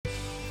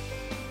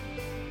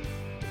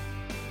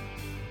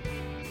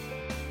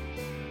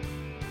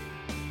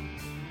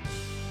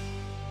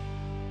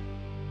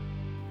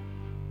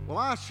Well,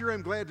 I sure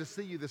am glad to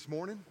see you this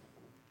morning.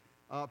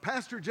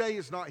 Pastor Jay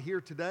is not here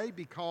today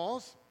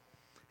because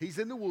he's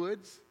in the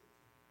woods.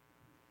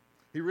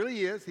 He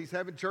really is. He's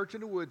having church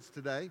in the woods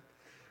today.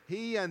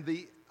 He and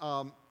the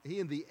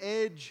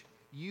Edge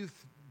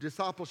Youth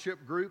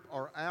Discipleship Group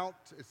are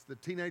out. It's the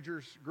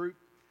teenagers group.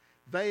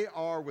 They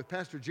are with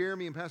Pastor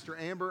Jeremy and Pastor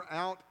Amber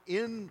out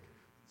in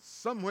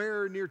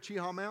somewhere near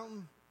Cheehaw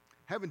Mountain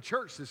having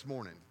church this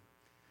morning.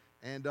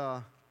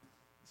 And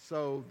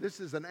so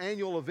this is an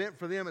annual event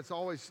for them. It's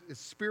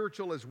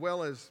spiritual as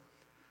well as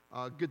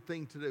a good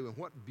thing to do. And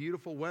what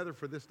beautiful weather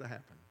for this to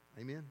happen.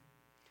 Amen.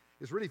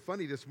 It's really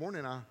funny this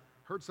morning. I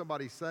heard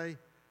somebody say,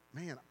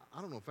 man, I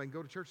don't know if I can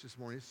go to church this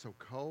morning. It's so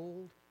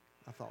cold.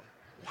 I thought,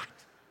 what?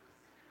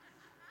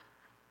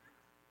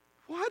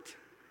 What?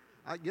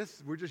 I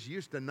guess we're just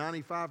used to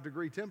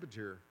 95-degree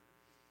temperature.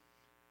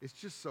 It's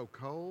just so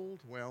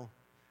cold. Well,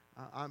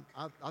 I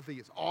think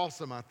it's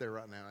awesome out there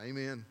right now.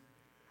 Amen.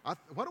 Why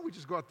don't we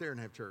just go out there and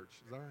have church?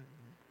 Is that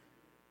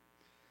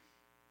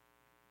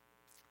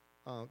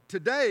all right?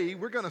 Today,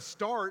 we're going to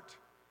start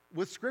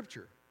with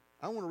Scripture.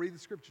 I want to read the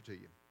Scripture to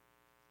you.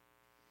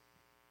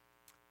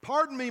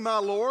 Pardon me, my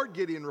Lord,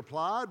 Gideon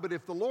replied, but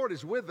if the Lord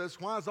is with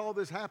us, why has all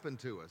this happened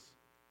to us?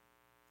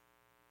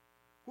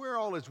 Where are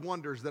all his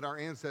wonders that our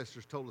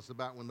ancestors told us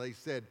about when they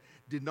said,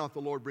 did not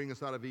the Lord bring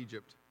us out of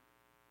Egypt?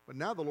 But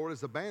now the Lord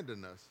has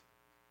abandoned us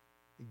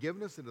and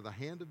given us into the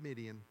hand of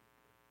Midian.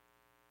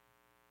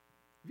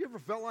 Have you ever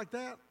felt like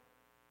that?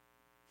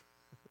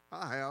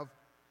 I have.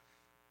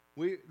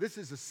 This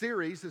is a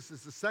series. This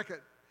is the second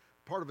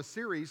part of a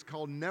series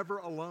called Never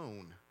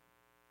Alone.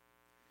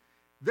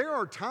 There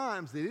are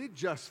times that it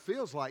just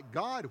feels like,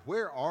 God,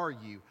 where are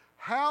you?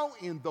 How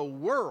in the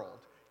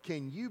world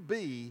can you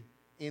be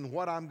in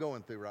what I'm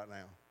going through right now?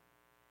 Have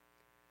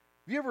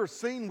you ever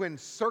seen when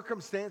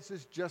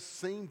circumstances just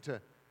seem to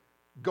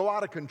go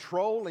out of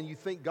control and you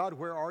think, God,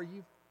 where are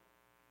you?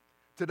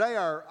 Today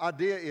our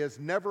idea is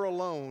never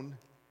alone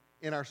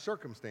in our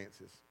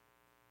circumstances.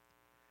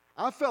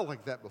 I felt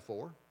like that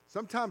before.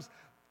 Sometimes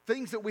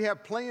things that we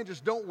have planned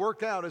just don't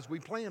work out as we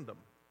planned them.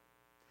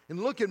 And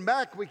looking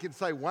back, we can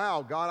say,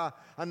 wow, God,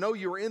 I know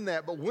you were in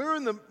that. But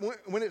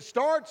when it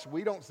starts,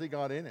 we don't see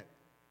God in it.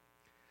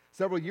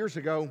 Several years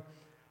ago,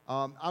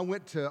 I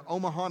went to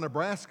Omaha,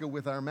 Nebraska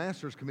with our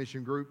Masters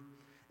Commission group.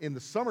 In the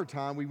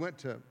summertime, we went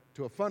to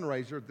a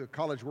fundraiser, the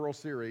College World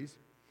Series.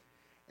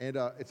 And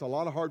it's a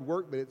lot of hard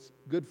work, but it's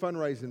good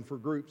fundraising for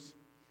groups.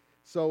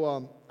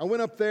 So I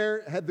went up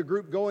there, had the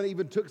group going,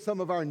 even took some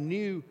of our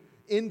new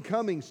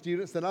incoming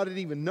students that I didn't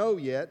even know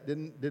yet,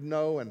 didn't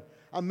know. And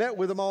I met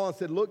with them all and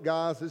said, look,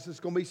 guys, this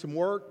is going to be some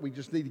work. We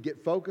just need to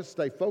get focused,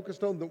 stay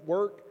focused on the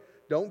work.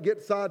 Don't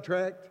get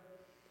sidetracked.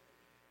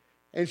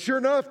 And sure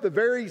enough,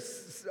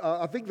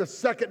 I think the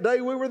second day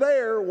we were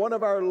there, one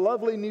of our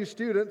lovely new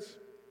students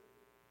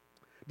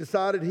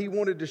decided he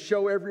wanted to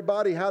show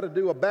everybody how to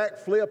do a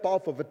backflip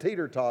off of a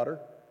teeter-totter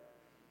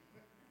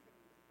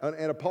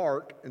in a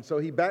park. And so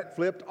he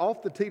backflipped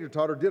off the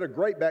teeter-totter, did a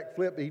great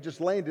backflip, but he just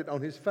landed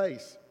on his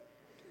face.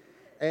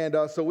 And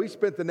so we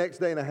spent the next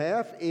day and a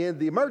half in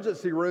the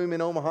emergency room in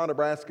Omaha,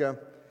 Nebraska,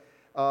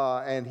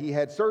 and he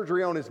had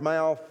surgery on his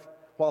mouth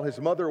while his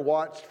mother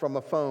watched from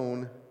a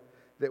phone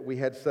that we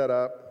had set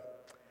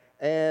up.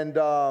 And,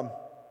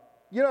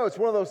 it's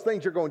one of those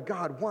things you're going,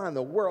 God, why in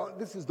the world?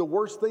 This is the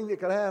worst thing that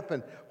could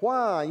happen.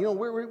 Why?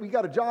 We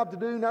got a job to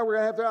do. Now we're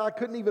going to have to, I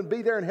couldn't even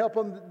be there and help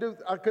him do,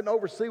 I couldn't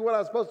oversee what I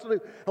was supposed to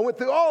do. I went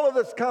through all of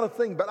this kind of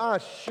thing, but I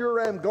sure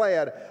am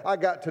glad I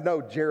got to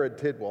know Jared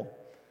Tidwell.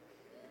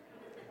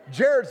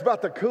 Jared's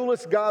about the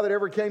coolest guy that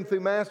ever came through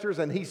Masters,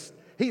 and he's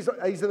in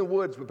the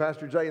woods with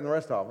Pastor Jay and the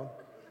rest of them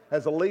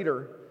as a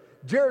leader.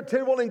 Jared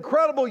Tidwell,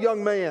 incredible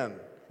young man,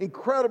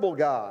 incredible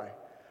guy.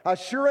 I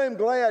sure am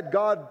glad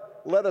God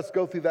let us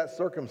go through that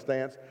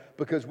circumstance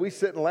because we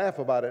sit and laugh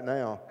about it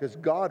now because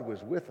God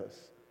was with us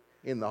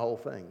in the whole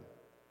thing.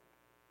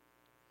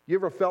 You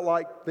ever felt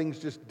like things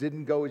just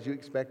didn't go as you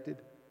expected?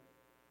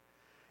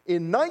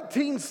 In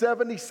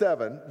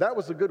 1977, that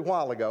was a good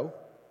while ago,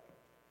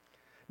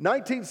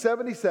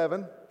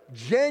 1977,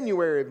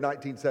 January of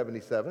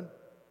 1977,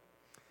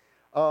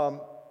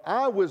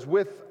 I was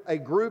with a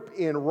group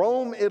in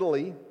Rome,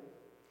 Italy,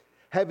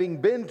 having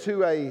been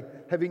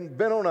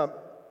on an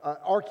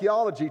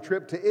archaeology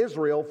trip to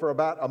Israel for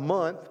about a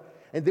month,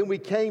 and then we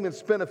came and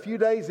spent a few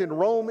days in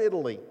Rome,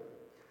 Italy.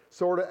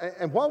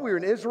 And while we were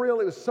in Israel,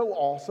 it was so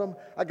awesome.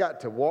 I got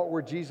to walk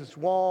where Jesus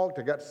walked.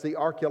 I got to see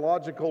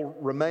archaeological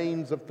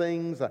remains of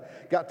things. I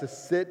got to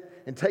sit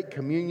and take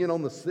communion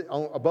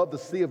above the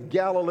Sea of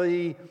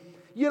Galilee.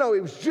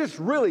 It was just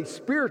really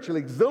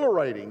spiritually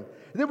exhilarating.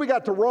 And then we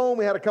got to Rome.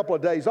 We had a couple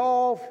of days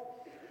off.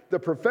 The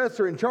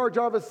professor in charge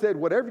of us said,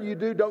 whatever you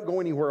do, don't go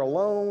anywhere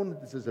alone.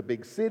 This is a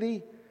big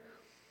city.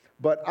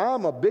 But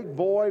I'm a big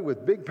boy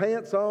with big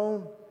pants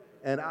on,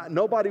 and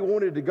nobody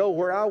wanted to go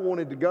where I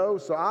wanted to go,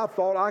 so I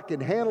thought I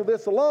could handle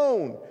this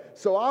alone.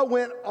 So I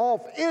went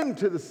off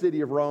into the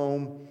city of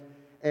Rome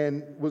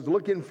and was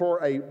looking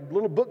for a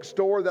little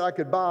bookstore that I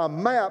could buy a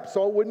map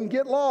so I wouldn't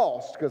get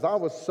lost because I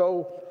was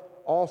so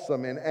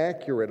awesome and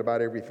accurate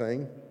about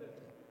everything,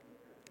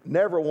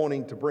 never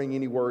wanting to bring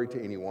any worry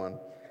to anyone.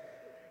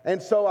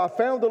 And so I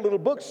found a little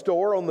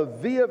bookstore on the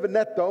Via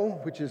Veneto,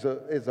 which is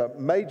a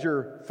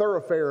major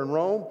thoroughfare in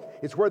Rome.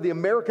 It's where the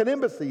American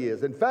Embassy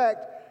is. In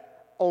fact,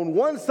 on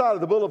one side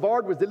of the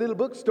boulevard was the little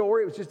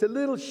bookstore. It was just a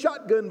little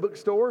shotgun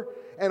bookstore.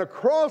 And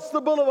across the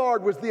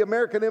boulevard was the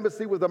American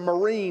Embassy with a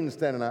Marine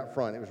standing out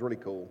front. It was really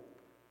cool.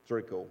 It's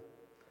really cool.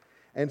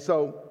 And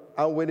so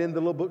I went in the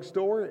little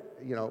bookstore,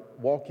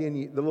 walk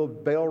in, the little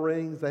bell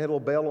rings. They had a little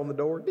bell on the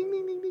door. Ding,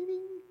 ding, ding, ding,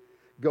 ding.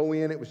 Go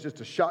in. It was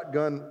just a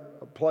shotgun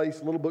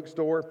place, little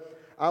bookstore.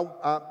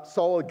 I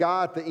saw a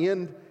guy at the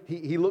end.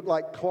 He looked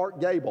like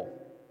Clark Gable.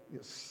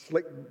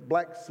 Slick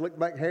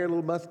back hair,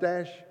 little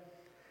mustache.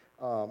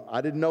 I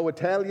didn't know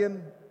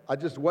Italian. I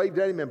just waved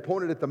at him and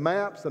pointed at the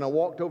maps, and I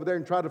walked over there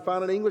and tried to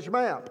find an English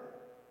map.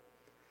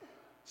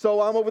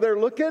 So I'm over there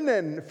looking,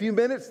 and in a few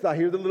minutes, I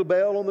hear the little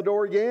bell on the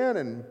door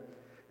again,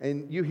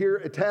 and you hear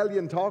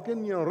Italian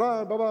talking,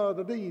 ra, ba, ba,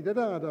 da, dee, da,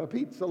 da, da,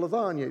 pizza,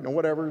 lasagna,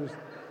 whatever.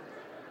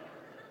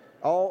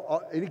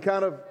 All any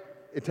kind of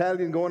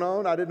Italian going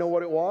on. I didn't know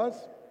what it was.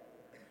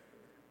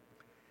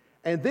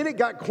 And then it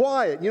got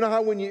quiet. You know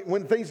how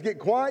when things get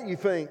quiet, you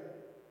think,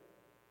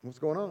 what's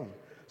going on?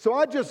 So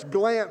I just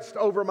glanced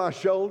over my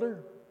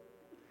shoulder,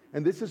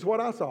 and this is what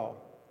I saw.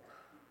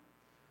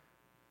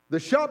 The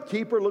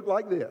shopkeeper looked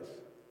like this.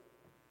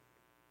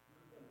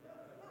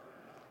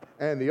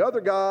 And the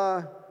other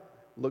guy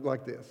looked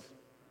like this.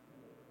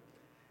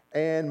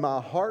 And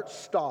my heart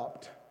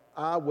stopped.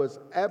 I was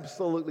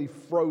absolutely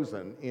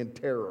frozen in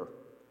terror.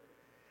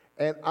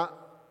 And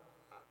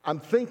I'm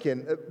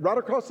thinking, right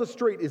across the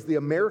street is the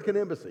American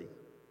Embassy,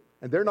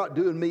 and they're not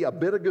doing me a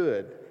bit of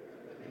good.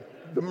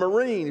 The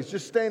Marine is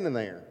just standing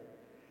there.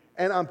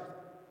 And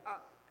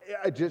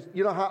I just,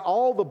 how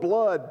all the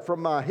blood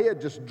from my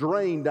head just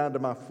drained down to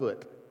my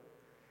foot.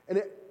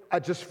 And I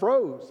just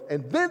froze.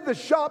 And then the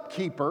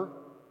shopkeeper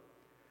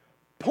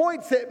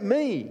points at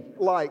me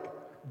like,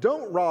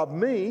 don't rob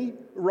me,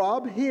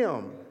 rob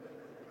him.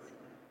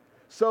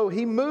 So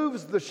he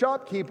moves the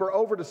shopkeeper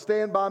over to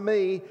stand by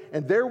me,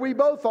 and there we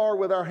both are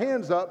with our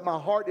hands up. My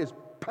heart is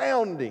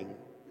pounding.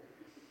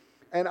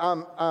 And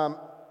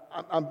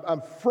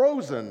I'm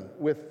frozen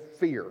with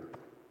fear,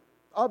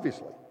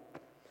 obviously.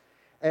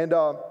 And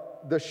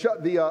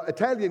the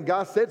Italian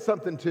guy said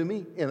something to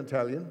me in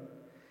Italian,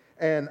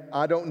 and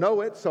I don't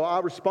know it, so I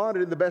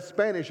responded in the best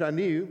Spanish I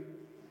knew.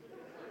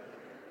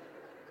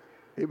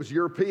 It was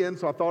European,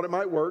 so I thought it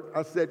might work.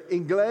 I said,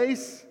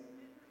 Inglés,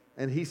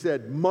 and he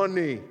said,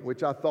 money,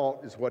 which I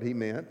thought is what he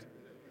meant.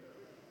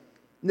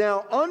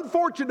 Now,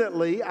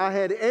 unfortunately, I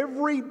had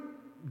every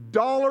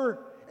dollar,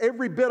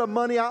 every bit of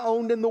money I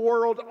owned in the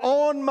world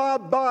on my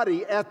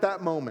body at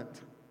that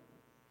moment.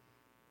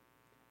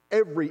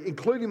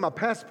 Including my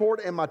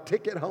passport and my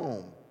ticket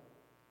home.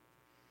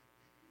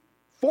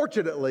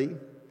 Fortunately,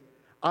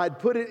 I'd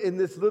put it in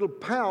this little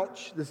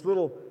pouch,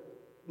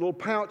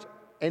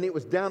 and it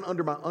was down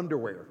under my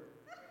underwear.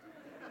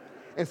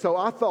 And so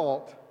I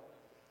thought,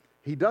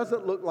 he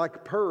doesn't look like a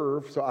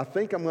perv, so I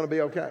think I'm going to be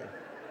okay.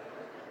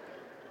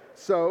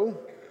 So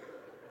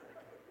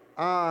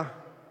I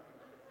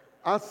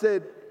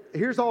said,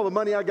 here's all the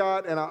money I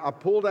got, and I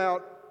pulled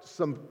out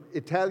some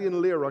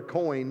Italian lira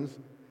coins,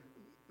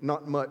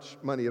 not much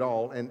money at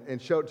all,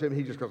 and showed it to him.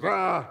 He just goes,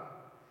 ah.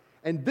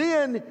 And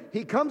then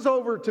he comes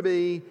over to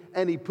me,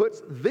 and he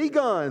puts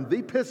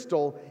the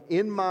pistol,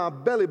 in my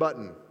belly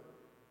button.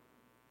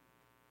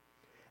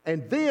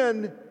 And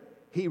then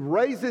he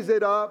raises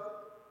it up,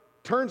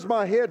 turns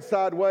my head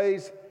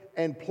sideways,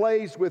 and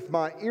plays with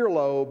my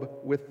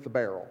earlobe with the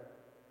barrel.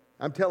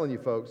 I'm telling you,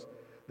 folks,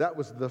 that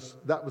was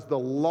the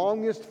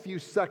longest few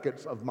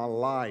seconds of my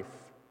life.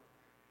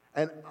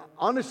 And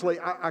honestly,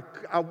 I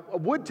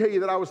would tell you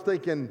that I was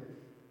thinking,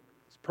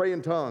 let's pray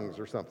in tongues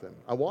or something.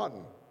 I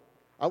wasn't.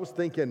 I was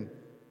thinking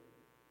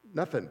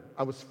nothing.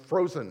 I was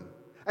frozen.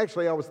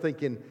 Actually, I was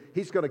thinking,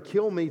 he's going to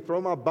kill me,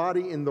 throw my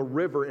body in the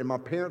river, and my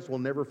parents will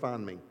never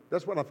find me.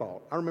 That's what I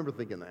thought. I remember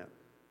thinking that.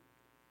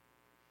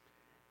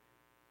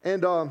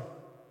 And,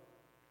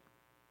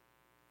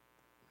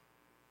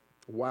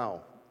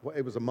 wow, well,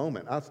 it was a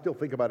moment. I still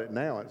think about it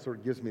now. It sort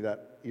of gives me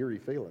that eerie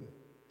feeling.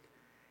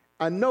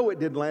 I know it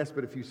didn't last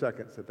but a few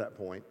seconds at that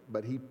point,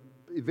 but he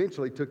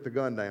eventually took the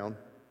gun down,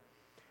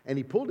 and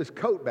he pulled his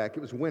coat back. It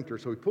was winter,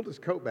 so he pulled his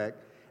coat back,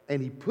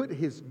 and he put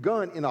his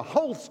gun in a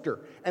holster.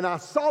 And I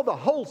saw the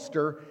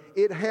holster.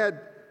 It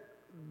had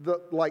the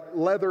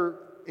leather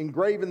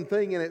engraven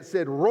thing, and it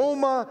said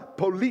Roma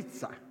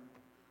Polizia.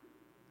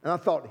 And I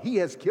thought, he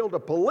has killed a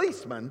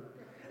policeman,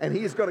 and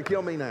he's going to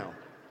kill me now.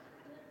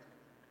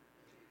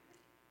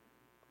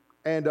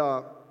 And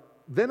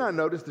then I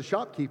noticed the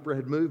shopkeeper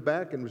had moved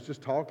back and was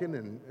just talking,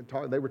 and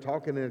they were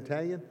talking in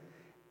Italian.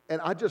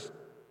 And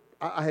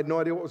I had no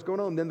idea what was going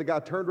on. Then the guy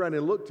turned around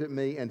and looked at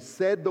me and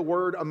said the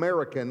word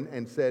American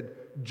and said,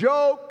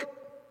 joke.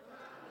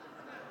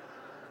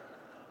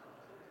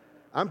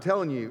 I'm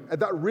telling you,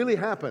 that really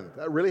happened.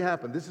 That really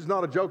happened. This is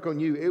not a joke on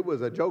you. It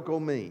was a joke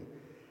on me.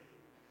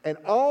 And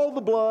all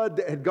the blood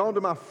that had gone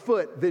to my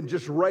foot then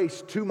just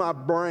raced to my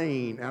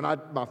brain. And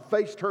my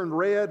face turned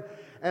red,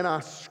 and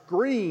I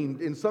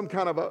screamed in some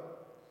kind of a,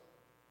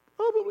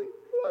 probably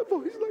a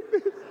voice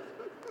like this.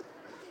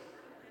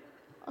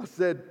 I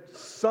said,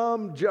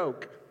 some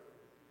joke.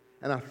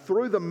 And I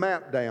threw the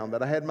map down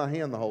that I had in my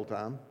hand the whole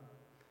time.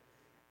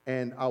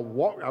 And I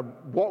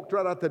walked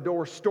right out the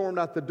door, stormed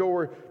out the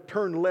door,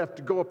 turned left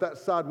to go up that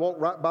sidewalk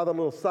right by the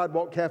little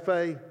sidewalk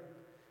cafe.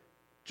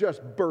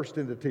 Just burst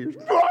into tears.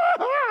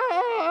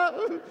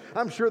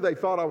 I'm sure they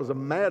thought I was a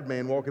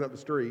madman walking up the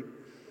street.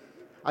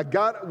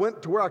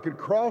 Went to where I could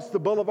cross the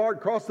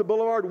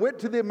boulevard, went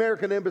to the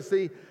American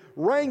Embassy,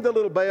 rang the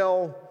little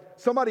bell.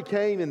 Somebody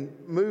came and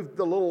moved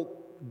the little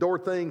door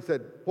thing,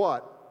 said,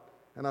 "What?"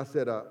 And I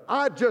said,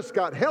 I just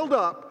got held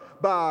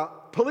up by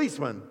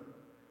policemen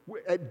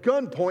at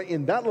gunpoint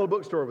in that little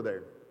bookstore over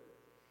there.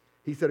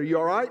 He said, "Are you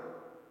all right?"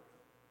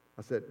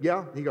 I said,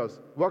 "Yeah." He goes,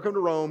 "Welcome to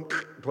Rome."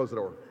 Close the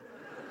door.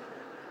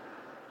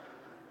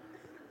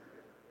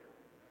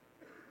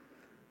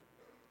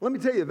 Let me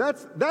tell you,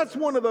 that's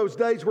one of those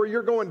days where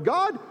you're going,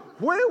 God,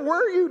 where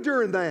were you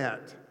during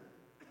that?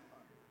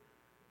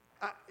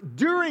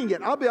 During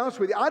it, I'll be honest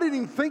with you, I didn't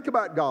even think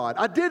about God.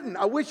 I didn't.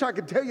 I wish I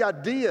could tell you I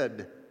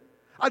did.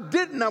 I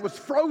didn't. I was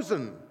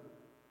frozen.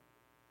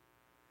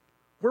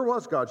 Where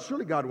was God?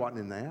 Surely God wasn't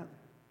in that.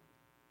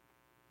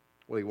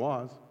 Well, He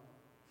was.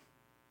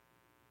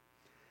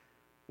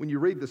 When you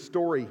read the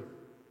story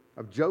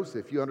of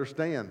Joseph, you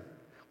understand.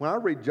 When I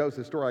read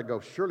Joseph's story, I go,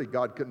 surely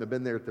God couldn't have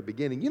been there at the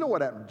beginning. You know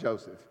what happened to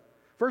Joseph?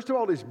 First of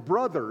all, his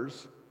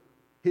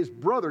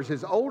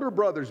older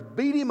brothers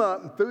beat him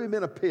up and threw him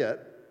in a pit.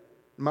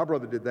 My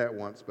brother did that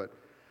once, but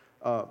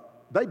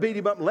they beat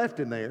him up and left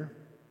him there.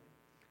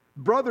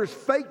 Brothers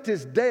faked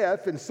his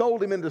death and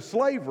sold him into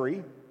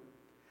slavery.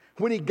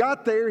 When he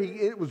got there,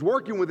 he was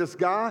working with this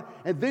guy,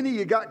 and then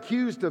he got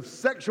accused of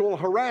sexual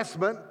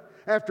harassment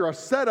after a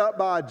setup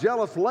by a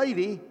jealous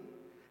lady.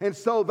 And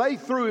so they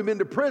threw him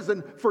into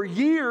prison for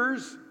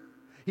years.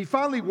 He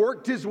finally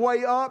worked his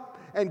way up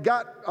and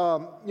got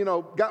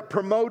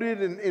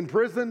promoted in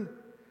prison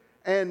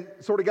and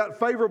sort of got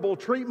favorable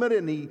treatment.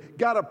 And he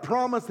got a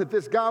promise that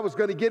this guy was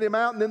going to get him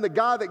out. And then the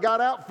guy that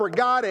got out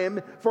forgot him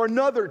for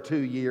another 2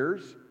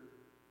 years.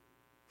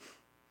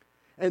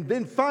 And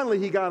then finally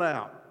he got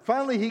out.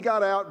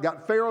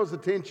 Got Pharaoh's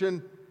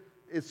attention.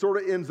 It sort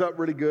of ends up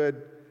really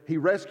good. He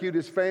rescued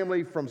his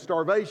family from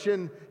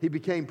starvation. He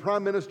became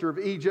prime minister of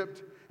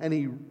Egypt. And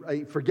he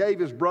forgave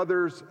his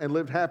brothers and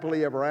lived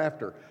happily ever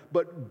after.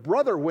 But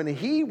brother, when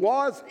he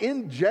was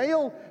in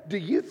jail, do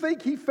you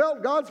think he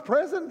felt God's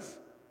presence?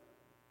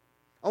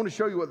 I want to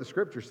show you what the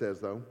Scripture says,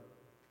 though.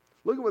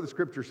 Look at what the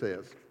Scripture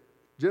says.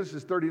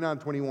 Genesis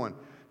 39:21.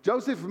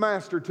 Joseph's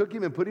master took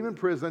him and put him in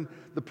prison,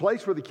 the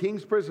place where the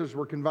king's prisoners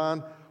were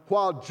confined.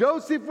 While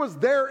Joseph was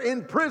there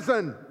in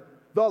prison,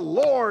 the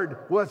Lord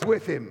was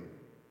with him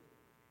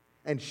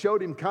and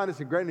showed him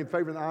kindness and granted him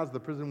favor in the eyes of the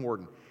prison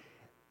warden.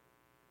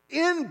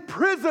 In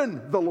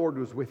prison, the Lord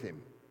was with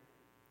him.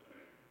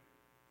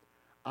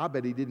 I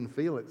bet he didn't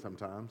feel it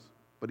sometimes,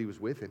 but he was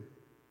with him.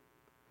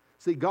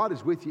 See, God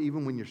is with you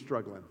even when you're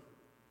struggling.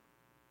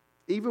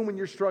 Even when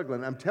you're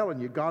struggling, I'm telling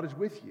you, God is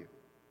with you.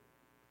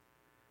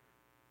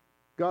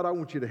 God, I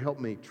want you to help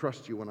me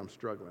trust you when I'm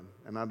struggling,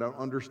 and I don't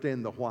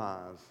understand the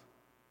whys.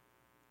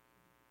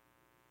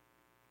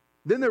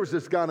 Then there was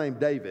this guy named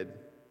David.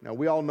 Now,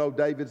 we all know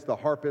David's the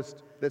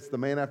harpist. That's the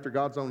man after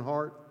God's own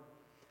heart.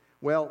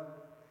 Well,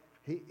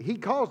 he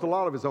caused a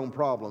lot of his own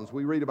problems.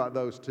 We read about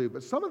those too,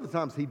 but some of the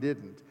times he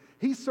didn't.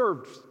 He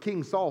served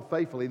King Saul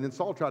faithfully, and then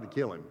Saul tried to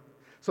kill him.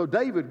 So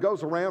David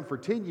goes around for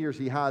 10 years.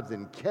 He hides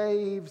in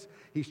caves.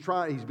 He's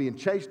being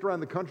chased around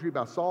the country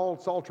by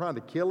Saul trying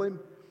to kill him.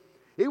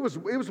 It was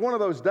one of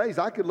those days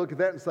I could look at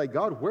that and say,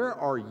 God, where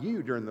are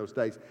you during those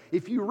days?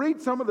 If you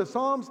read some of the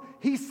Psalms,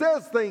 he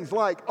says things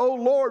like, "Oh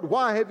Lord,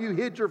 why have you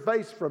hid your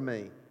face from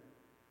me?"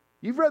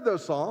 You've read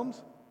those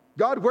Psalms.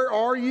 God, where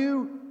are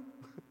you?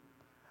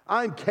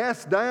 I'm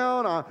cast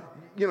down.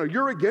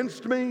 You're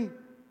against me.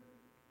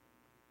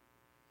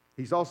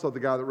 He's also the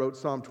guy that wrote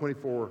Psalm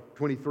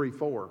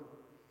 23:4.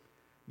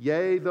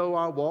 Yea, though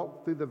I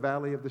walk through the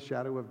valley of the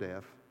shadow of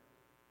death,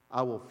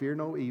 I will fear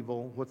no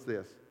evil. What's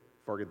this?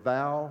 For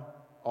thou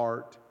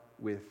art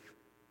with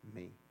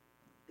me.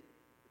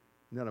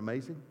 Isn't that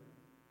amazing?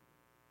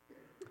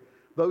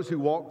 Those who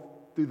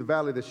walk through the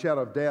valley of the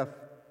shadow of death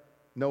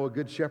know a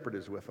good shepherd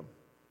is with them.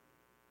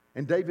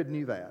 And David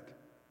knew that.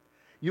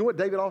 You know what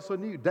David also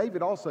knew?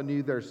 David also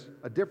knew there's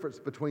a difference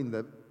between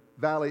the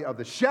valley of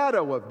the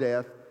shadow of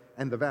death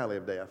and the valley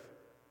of death.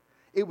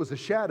 It was a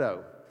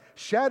shadow.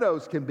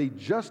 Shadows can be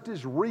just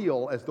as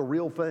real as the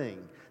real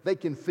thing. They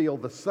can feel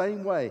the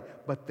same way,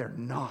 but they're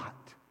not.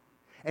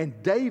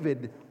 And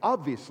David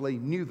obviously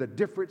knew the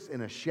difference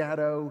in a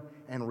shadow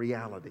and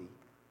reality.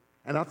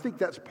 And I think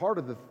that's part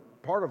of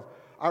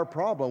our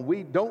problem.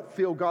 We don't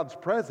feel God's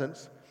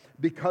presence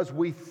because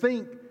we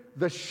think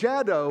the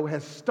shadow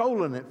has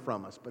stolen it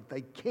from us, but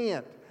they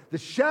can't. The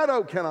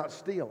shadow cannot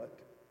steal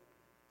it.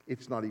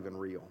 It's not even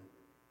real.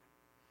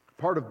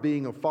 Part of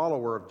being a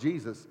follower of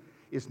Jesus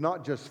is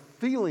not just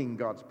feeling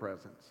God's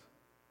presence.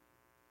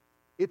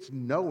 It's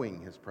knowing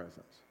His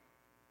presence.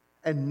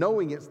 And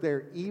knowing it's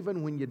there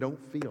even when you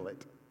don't feel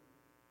it.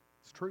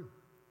 It's true.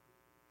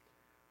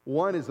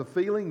 One is a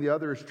feeling, the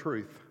other is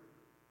truth.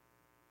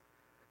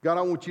 God,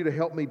 I want you to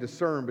help me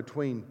discern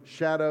between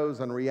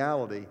shadows and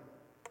reality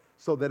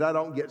so that I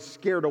don't get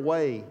scared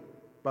away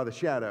by the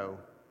shadow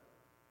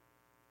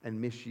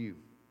and miss you.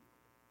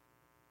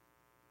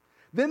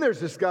 Then there's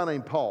this guy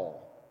named Paul.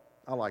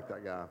 I like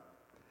that guy.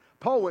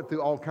 Paul went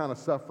through all kind of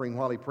suffering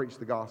while he preached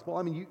the gospel.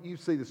 I mean, you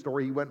see the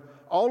story. He went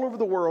all over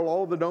the world,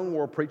 all over the known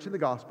world, preaching the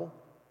gospel.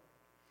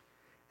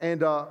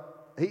 And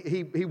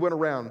he went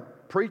around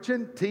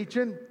preaching,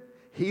 teaching,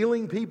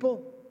 healing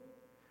people.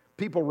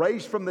 People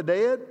raised from the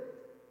dead.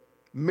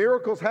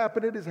 Miracles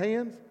happened at his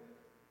hands.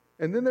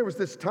 And then there was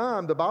this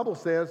time, the Bible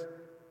says,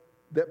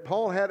 that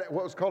Paul had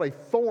what was called a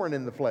thorn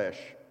in the flesh.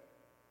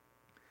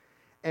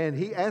 And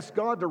he asked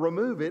God to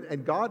remove it,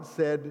 and God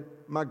said,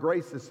 my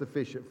grace is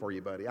sufficient for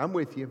you, buddy. I'm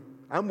with you.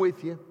 I'm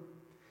with you.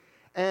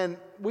 And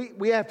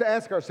we have to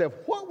ask ourselves,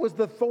 what was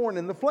the thorn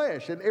in the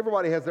flesh? And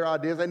everybody has their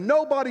ideas, and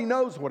nobody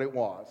knows what it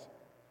was.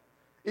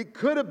 It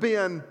could have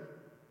been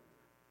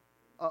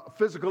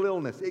physical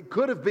illness. It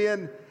could have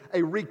been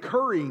a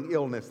recurring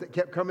illness that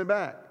kept coming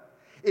back.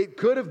 It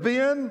could have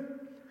been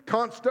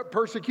constant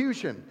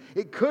persecution.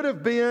 It could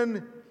have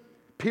been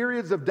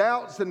periods of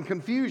doubts and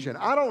confusion.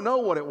 I don't know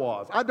what it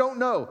was. I don't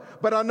know.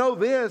 But I know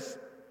this.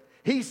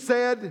 He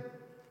said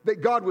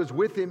that God was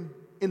with him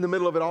in the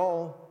middle of it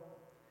all.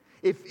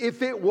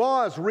 If it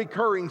was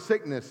recurring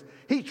sickness,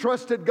 he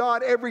trusted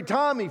God every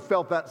time he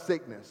felt that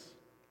sickness.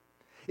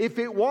 If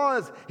it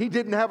was he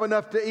didn't have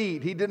enough to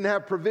eat, he didn't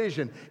have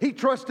provision, he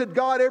trusted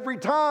God every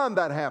time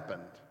that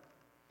happened.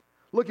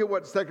 Look at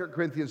what 2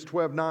 Corinthians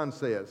 12:9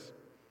 says.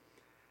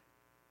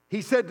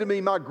 He said to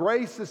me, my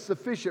grace is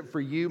sufficient for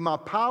you. My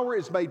power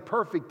is made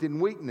perfect in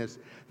weakness.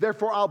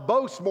 Therefore, I'll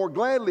boast more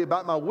gladly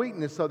about my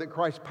weakness so that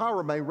Christ's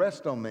power may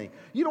rest on me.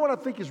 You know what I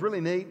think is really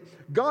neat?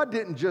 God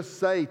didn't just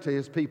say to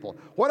his people,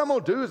 what I'm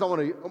going to do is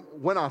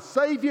when I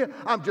save you,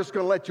 I'm just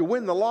going to let you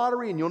win the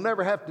lottery and you'll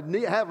never have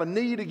to have a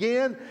need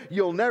again.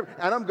 And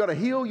I'm going to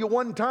heal you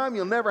one time.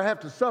 You'll never have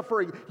to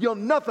suffer.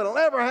 Nothing will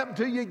ever happen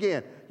to you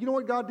again. You know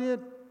what God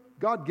did?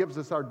 God gives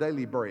us our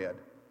daily bread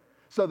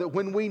so that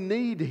when we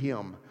need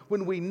Him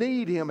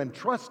and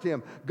trust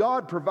Him,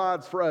 God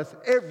provides for us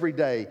every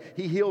day.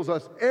 He heals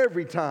us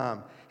every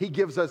time. He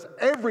gives us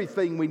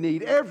everything we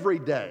need every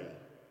day.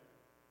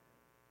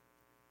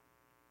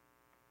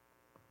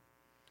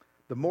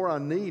 The more I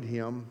need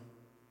Him,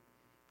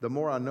 the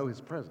more I know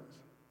His presence.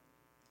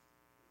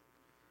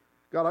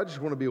 God, I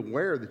just want to be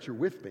aware that you're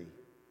with me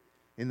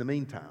in the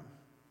meantime.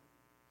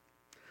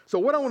 So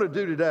what I want to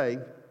do today,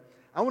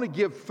 I want to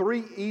give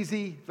 3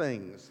 easy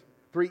things.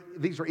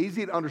 These are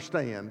easy to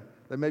understand.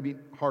 They may be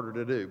harder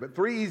to do, but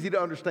 3 easy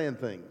to understand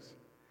things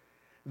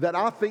that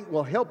I think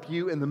will help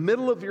you in the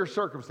middle of your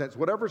circumstance,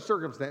 whatever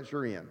circumstance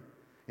you're in.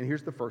 And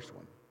here's the first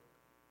one.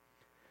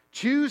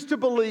 Choose to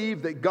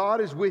believe that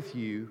God is with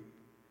you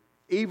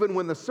even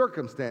when the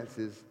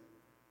circumstances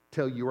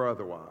tell you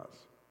otherwise.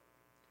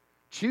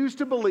 Choose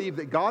to believe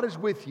that God is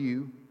with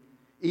you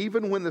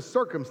even when the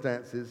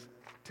circumstances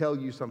tell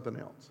you something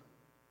else.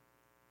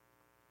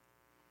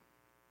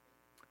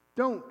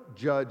 Don't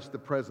judge the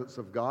presence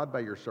of God by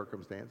your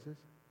circumstances.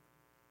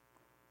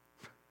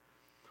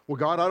 Well,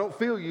 God, I don't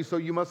feel you, so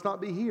you must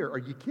not be here. Are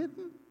you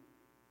kidding?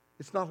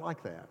 It's not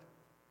like that.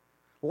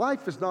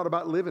 Life is not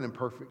about living in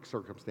perfect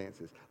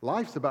circumstances.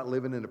 Life's about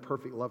living in the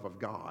perfect love of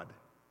God.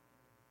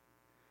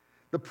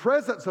 The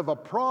presence of a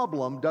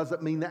problem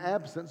doesn't mean the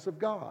absence of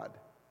God.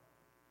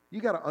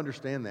 You got to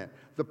understand that.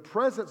 The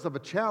presence of a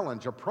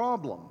challenge, a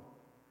problem,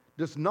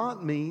 does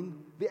not mean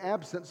the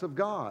absence of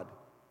God.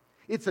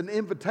 It's an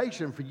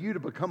invitation for you to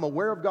become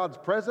aware of God's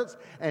presence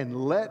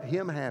and let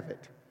Him have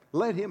it.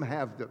 Let Him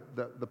have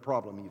the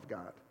problem you've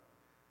got.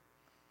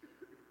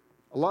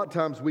 A lot of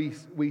times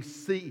we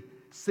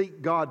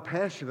seek God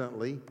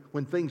passionately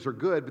when things are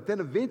good, but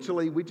then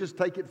eventually we just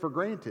take it for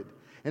granted.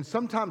 And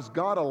sometimes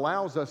God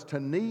allows us to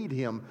need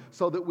Him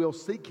so that we'll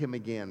seek Him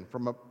again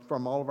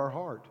from all of our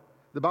heart.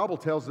 The Bible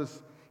tells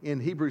us in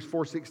Hebrews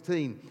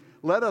 4:16,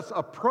 let us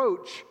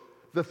approach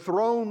the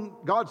throne,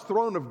 God's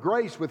throne of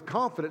grace with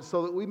confidence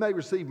so that we may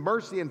receive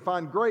mercy and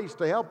find grace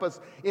to help us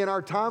in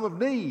our time of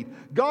need.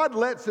 God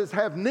lets us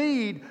have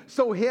need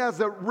so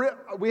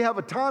we have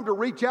a time to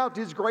reach out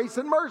to His grace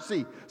and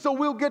mercy so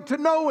we'll get to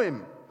know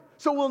Him.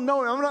 So we'll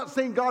know Him. I'm not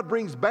saying God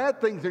brings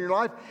bad things in your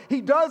life. He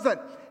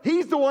doesn't.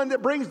 He's the one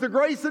that brings the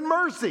grace and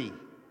mercy.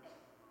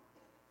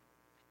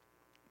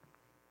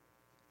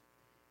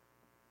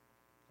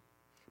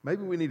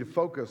 Maybe we need to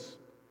focus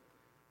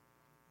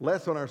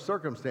less on our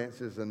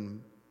circumstances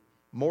and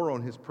more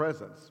on His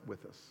presence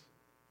with us.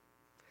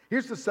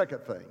 Here's the second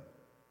thing.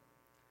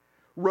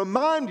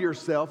 Remind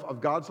yourself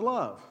of God's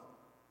love.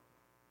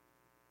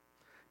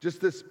 Just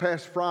this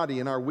past Friday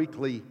in our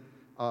weekly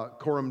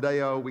Coram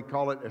Deo, we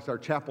call it, it's our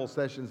chapel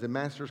sessions and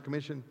Master's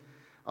Commission,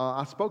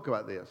 I spoke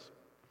about this.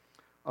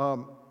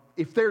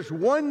 if there's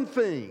one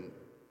thing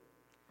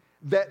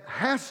that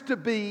has to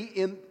be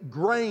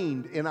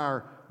ingrained in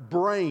our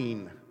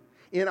brain,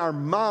 in our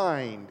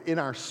mind, in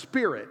our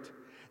spirit,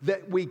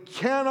 that we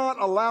cannot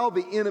allow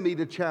the enemy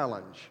to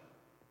challenge,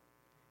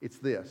 it's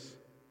this: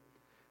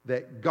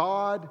 that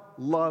God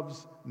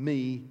loves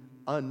me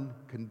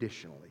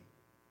unconditionally.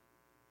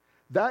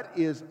 That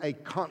is a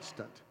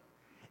constant.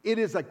 It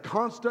is a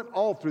constant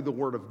all through the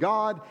Word of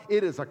God.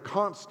 It is a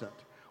constant.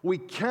 We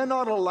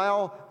cannot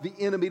allow the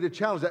enemy to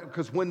challenge that,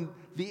 because when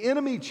the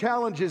enemy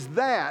challenges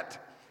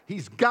that,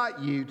 he's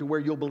got you to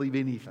where you'll believe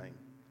anything.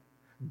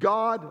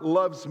 God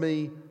loves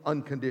me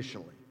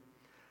unconditionally.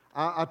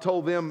 I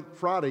told them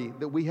Friday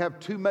that we have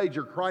two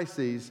major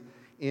crises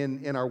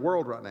in our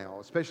world right now,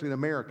 especially in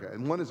America.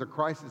 And one is a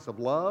crisis of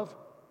love.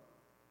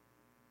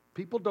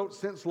 People don't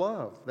sense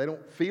love. They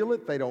don't feel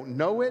it. They don't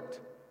know it.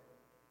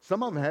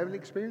 Some of them haven't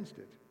experienced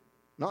it.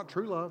 Not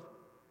true love.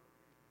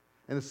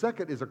 And the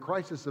second is a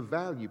crisis of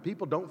value.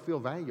 People don't feel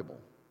valuable.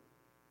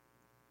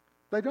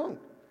 They don't.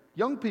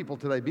 Young people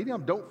today,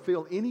 don't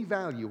feel any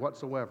value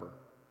whatsoever.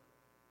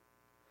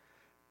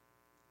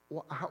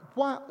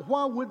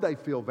 Why would they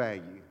feel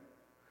value?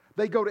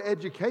 They go to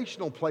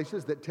educational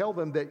places that tell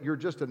them that you're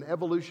just an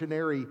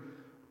evolutionary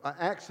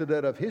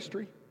accident of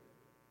history.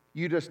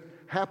 You just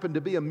happen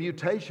to be a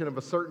mutation of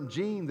a certain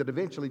gene that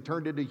eventually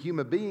turned into a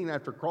human being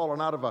after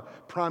crawling out of a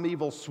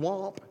primeval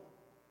swamp.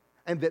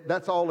 And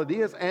that's all it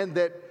is. And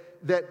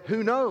that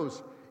who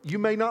knows, you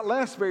may not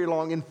last very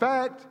long. In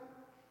fact,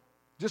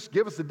 just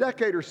give us a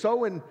decade or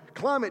so and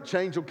climate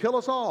change will kill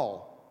us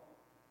all.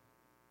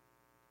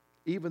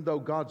 Even though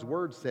God's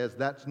Word says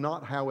that's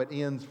not how it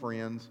ends,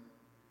 friends.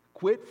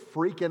 Quit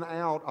freaking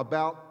out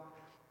about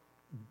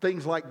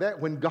things like that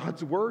when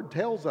God's Word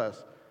tells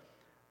us.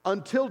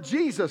 Until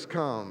Jesus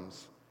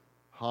comes,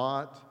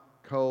 hot,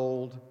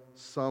 cold,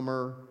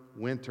 summer,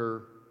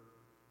 winter.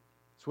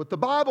 That's what the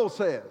Bible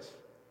says.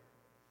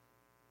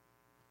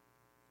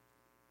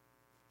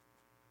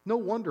 No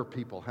wonder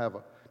people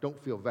don't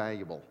feel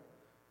valuable.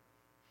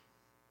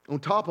 On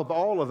top of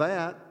all of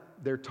that,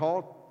 they're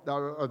taught,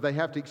 or they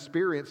have to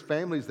experience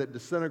families that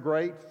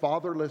disintegrate,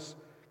 fatherless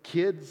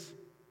kids.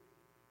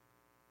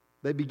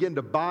 They begin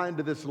to buy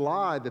into this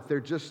lie that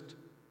they're just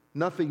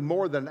nothing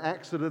more than an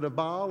accident of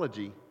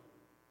biology.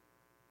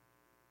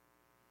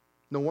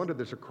 No wonder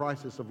there's a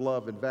crisis of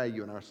love and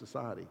value in our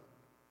society.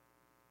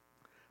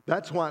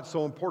 That's why it's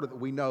so important that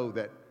we know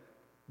that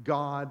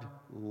God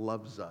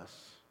loves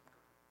us.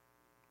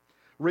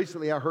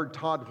 Recently, I heard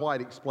Todd White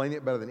explain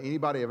it better than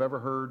anybody I've ever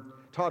heard.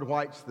 Todd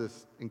White's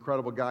this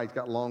incredible guy. He's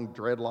got long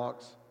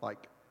dreadlocks.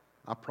 Like,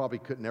 I probably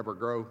couldn't ever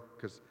grow,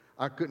 because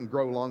I couldn't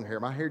grow long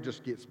hair. My hair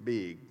just gets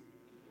big.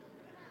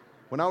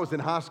 When I was in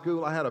high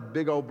school, I had a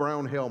big old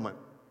brown helmet.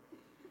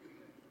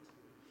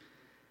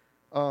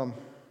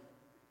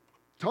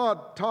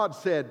 Todd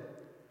said,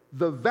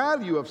 the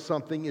value of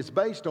something is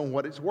based on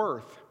what it's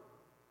worth.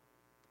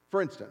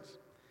 For instance,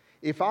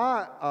 if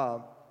I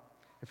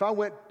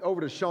went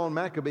over to Sean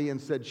Maccabee and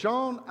said,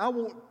 Sean, I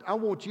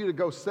want you to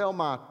go sell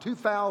my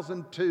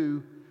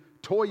 2002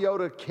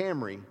 Toyota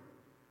Camry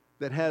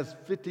that has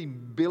 50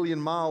 billion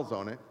miles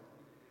on it,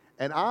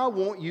 and I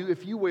want you,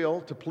 if you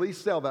will, to please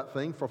sell that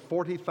thing for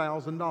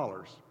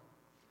 $40,000.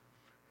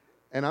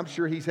 And I'm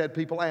sure he's had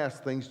people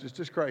ask things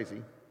just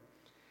crazy.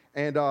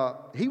 And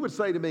he would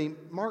say to me,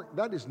 Mark,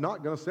 that is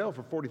not going to sell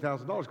for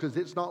 $40,000 because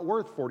it's not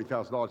worth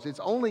 $40,000. Its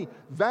only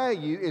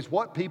value is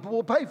what people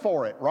will pay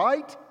for it,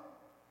 right?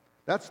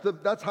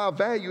 That's how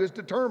value is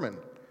determined,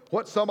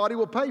 what somebody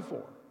will pay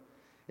for.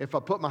 If I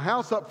put my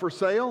house up for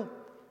sale,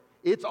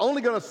 it's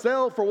only going to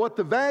sell for what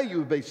the value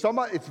would be.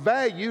 It's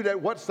valued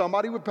at what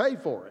somebody would pay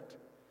for it.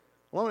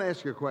 Well, I want to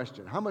ask you a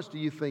question. How much do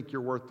you think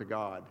you're worth to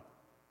God?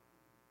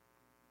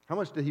 How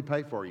much did He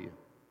pay for you? Have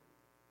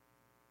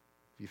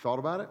you thought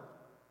about it?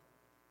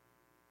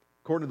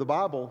 According to the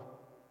Bible,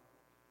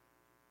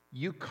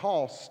 you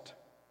cost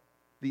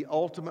the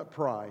ultimate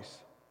price,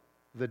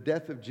 the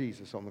death of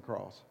Jesus on the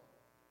cross.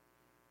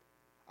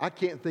 I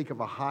can't think of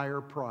a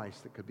higher price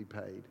that could be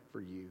paid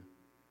for you.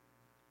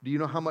 Do you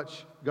know how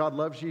much God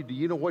loves you? Do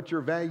you know what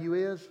your value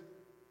is?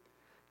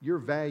 Your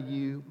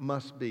value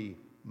must be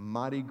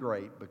mighty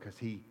great because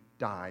He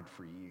died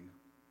for you.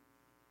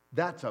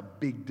 That's a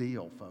big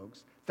deal,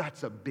 folks.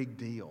 That's a big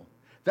deal.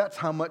 That's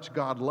how much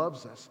God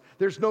loves us.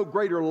 There's no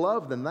greater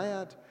love than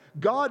that.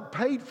 God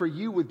paid for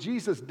you with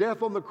Jesus'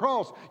 death on the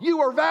cross.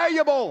 You are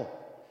valuable.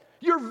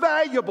 You're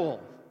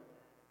valuable.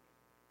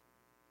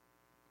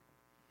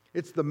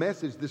 It's the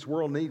message this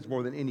world needs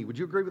more than any. Would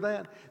you agree with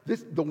that?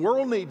 The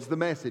world needs the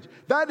message.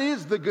 That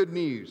is the good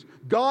news.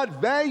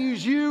 God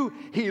values you.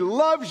 He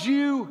loves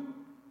you.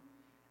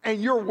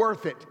 And you're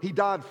worth it. He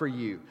died for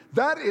you.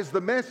 That is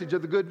the message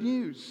of the good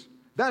news.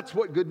 That's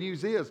what good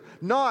news is.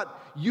 Not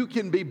you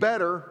can be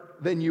better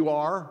than you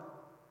are.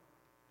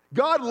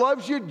 God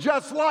loves you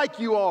just like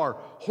you are.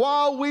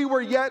 While we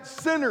were yet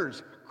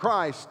sinners,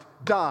 Christ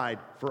died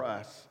for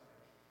us.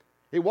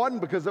 It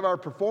wasn't because of our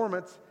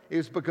performance. It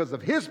was because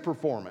of His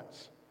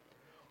performance.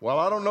 Well,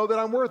 I don't know that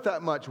I'm worth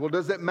that much. Well,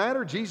 does it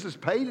matter? Jesus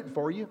paid it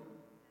for you.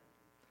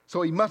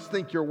 So he must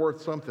think you're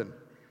worth something.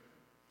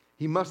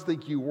 He must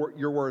think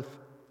you're worth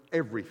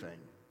everything.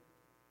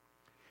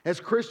 As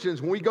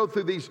Christians, when we go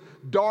through these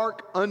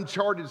dark,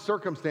 uncharted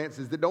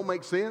circumstances that don't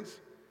make sense,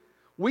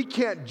 we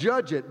can't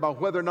judge it by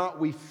whether or not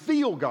we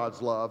feel God's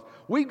love.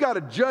 We've got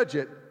to judge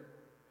it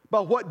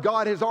by what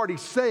God has already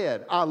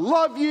said. I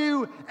love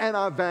you and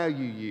I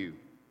value you.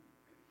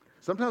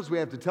 Sometimes we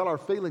have to tell our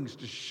feelings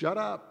to shut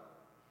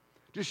up.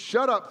 Just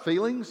shut up,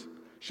 feelings.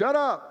 Shut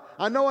up.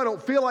 I know I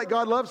don't feel like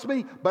God loves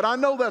me, but I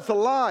know that's a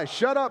lie.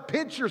 Shut up.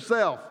 Pinch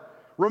yourself.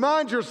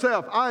 Remind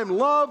yourself, I am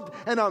loved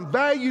and I'm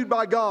valued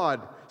by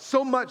God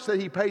so much that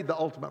He paid the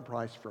ultimate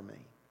price for me.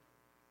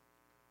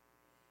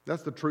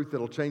 That's the truth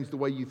that'll change the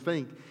way you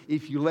think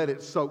if you let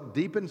it soak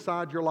deep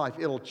inside your life.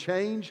 It'll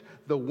change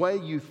the way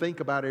you think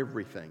about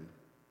everything.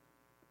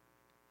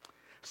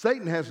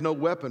 Satan has no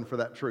weapon for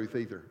that truth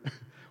either.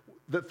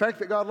 The fact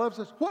that God loves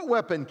us, what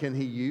weapon can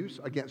he use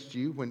against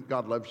you when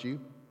God loves you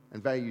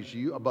and values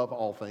you above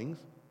all things?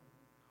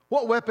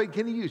 What weapon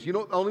can he use? You know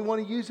what the only one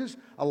he uses?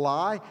 A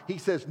lie. He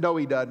says, no,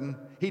 he doesn't.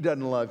 He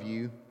doesn't love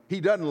you. He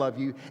doesn't love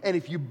you. And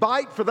if you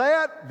bite for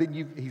that,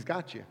 then he's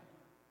got you.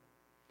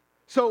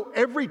 So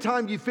every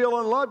time you feel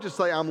unloved, just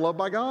say, I'm loved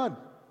by God.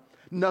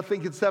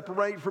 Nothing can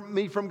separate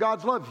me from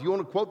God's love. If you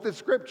want to quote this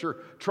scripture,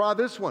 try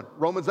this one.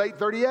 Romans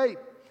 8:38.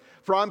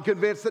 For I'm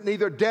convinced that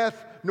neither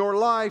death, nor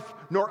life,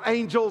 nor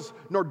angels,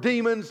 nor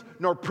demons,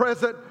 nor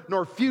present,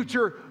 nor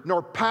future,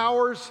 nor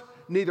powers,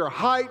 neither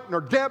height, nor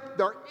depth,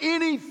 nor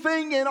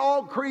anything in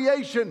all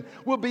creation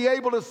will be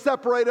able to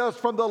separate us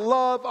from the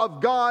love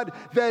of God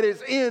that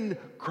is in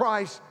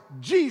Christ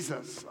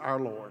Jesus our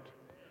Lord.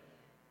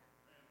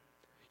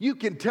 You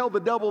can tell the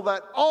devil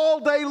that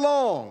all day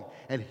long,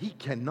 and he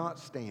cannot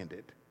stand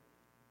it.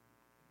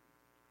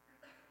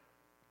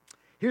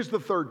 Here's the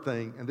third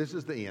thing, and this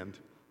is the end.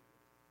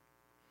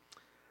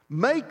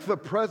 Make the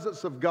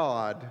presence of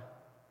God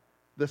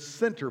the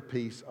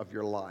centerpiece of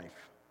your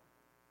life.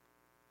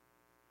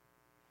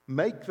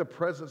 Make the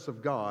presence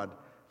of God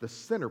the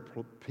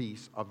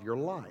centerpiece of your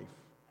life.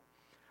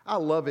 I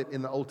love it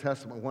in the Old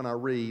Testament when I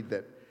read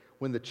that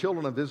when the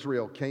children of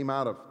Israel came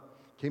out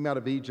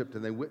of Egypt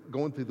and they went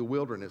going through the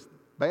wilderness,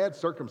 bad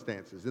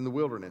circumstances in the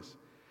wilderness,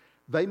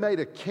 they made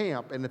a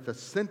camp, and at the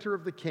center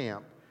of the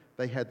camp,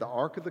 they had the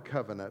Ark of the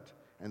Covenant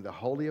and the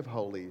Holy of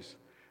Holies.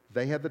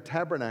 They had the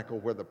tabernacle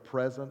where the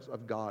presence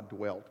of God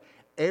dwelt.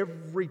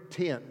 Every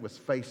tent was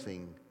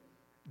facing,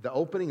 the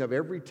opening of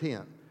every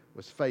tent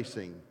was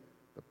facing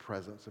the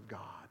presence of God.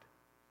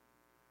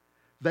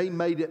 They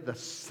made it the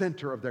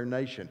center of their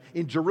nation.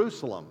 In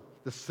Jerusalem,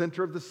 the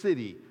center of the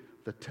city,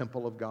 the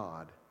temple of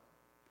God.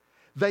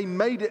 They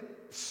made it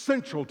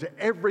central to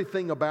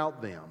everything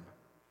about them.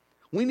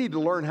 We need to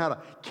learn how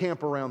to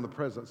camp around the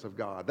presence of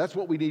God. That's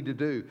what we need to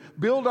do.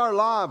 Build our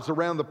lives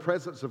around the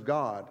presence of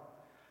God.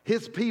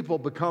 His people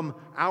become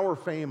our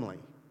family.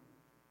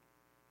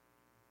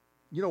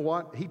 You know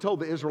what? He told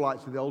the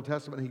Israelites in the Old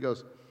Testament, he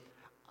goes,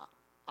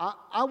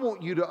 I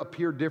want you to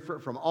appear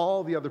different from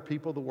all the other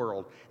people of the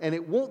world. And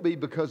it won't be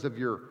because of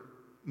your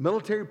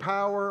military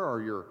power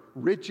or your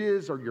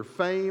riches or your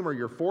fame or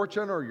your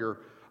fortune or your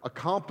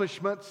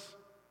accomplishments.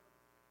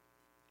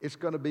 It's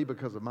going to be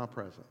because of my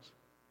presence.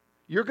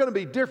 You're going to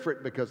be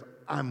different because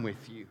I'm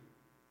with you.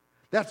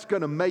 That's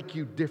going to make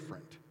you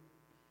different.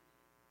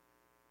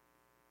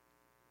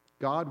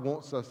 God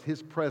wants us,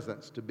 His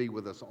presence, to be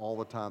with us all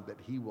the time, that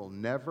He will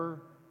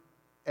never,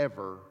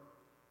 ever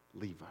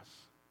leave us.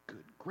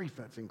 Good grief,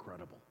 that's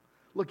incredible.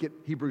 Look at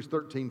Hebrews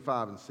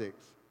 13:5 and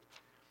 6.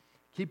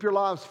 Keep your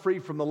lives free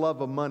from the love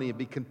of money and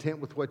be content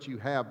with what you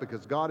have,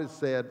 because God has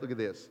said, look at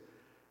this,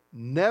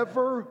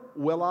 never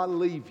will I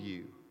leave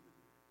you.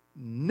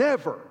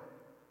 Never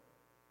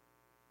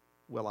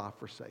will I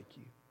forsake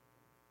you.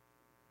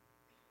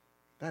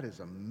 That is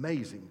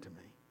amazing to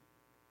me.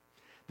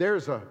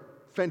 There's a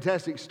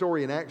fantastic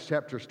story in Acts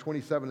chapters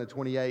 27 and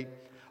 28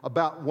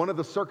 about one of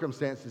the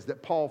circumstances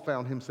that Paul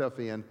found himself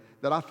in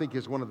that I think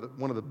is one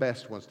of the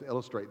best ones to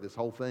illustrate this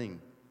whole thing.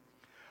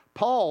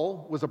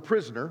 Paul was a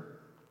prisoner,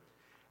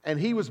 and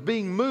he was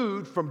being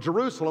moved from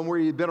Jerusalem, where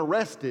he had been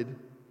arrested.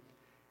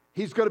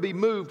 He's going to be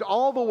moved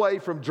all the way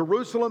from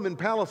Jerusalem in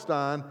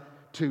Palestine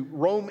to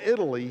Rome,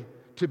 Italy,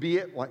 to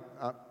be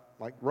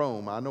like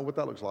Rome. I know what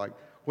that looks like.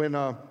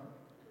 When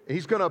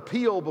he's going to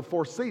appeal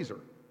before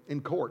Caesar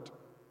in court.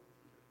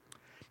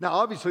 Now,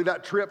 obviously,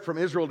 that trip from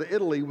Israel to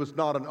Italy was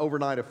not an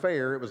overnight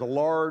affair. It was a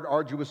large,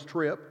 arduous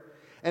trip,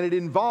 and it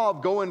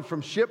involved going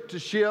from ship to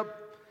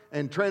ship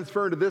and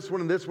transferring to this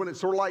one and this one. It's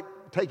sort of like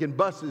taking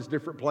buses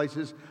different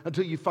places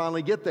until you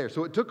finally get there.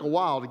 So it took a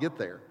while to get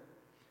there.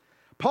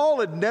 Paul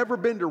had never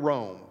been to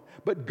Rome,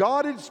 but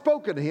God had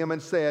spoken to him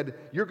and said,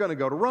 you're going to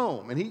go to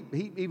Rome. And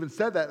he even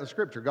said that in the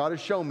scripture. God has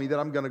shown me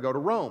that I'm going to go to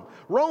Rome.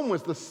 Rome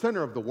was the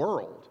center of the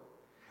world,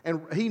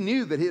 and he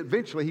knew that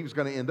eventually he was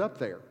going to end up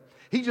there.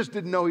 He just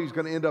didn't know he was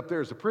going to end up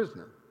there as a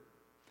prisoner.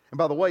 And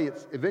by the way,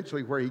 it's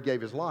eventually where he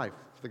gave his life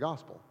for the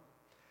gospel.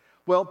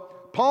 Well,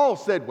 Paul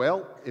said,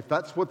 well, if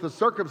that's what the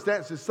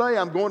circumstances say,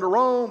 I'm going to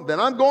Rome, then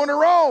I'm going to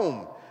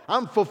Rome.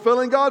 I'm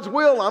fulfilling God's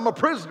will. I'm a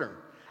prisoner.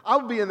 I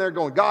would be in there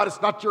going, God,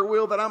 it's not your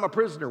will that I'm a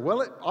prisoner.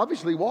 Well, it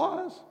obviously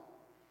was.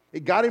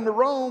 It got him to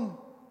Rome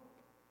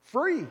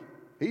free. He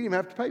didn't even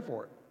have to pay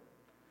for it.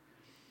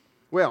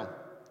 Well,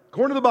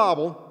 according to the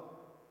Bible,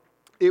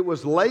 it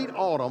was late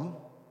autumn,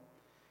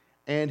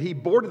 and he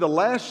boarded the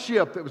last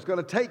ship that was going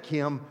to take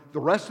him the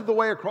rest of the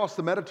way across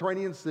the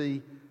Mediterranean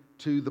Sea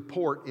to the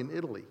port in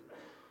Italy.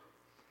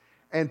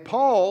 And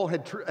Paul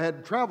had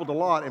traveled a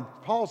lot, and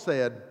Paul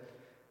said,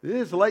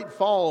 this late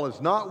fall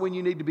is not when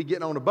you need to be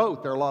getting on a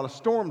boat. There are a lot of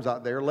storms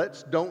out there.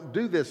 Don't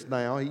do this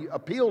now. He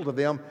appealed to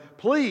them,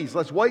 please,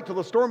 let's wait till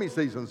the stormy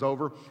season's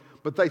over.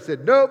 But they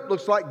said, nope,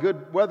 looks like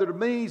good weather to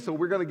me, so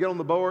we're going to get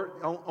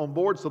on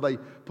board. So they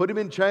put him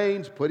in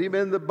chains, put him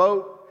in the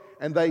boat,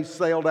 and they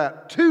sailed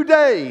out. 2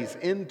 days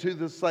into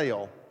the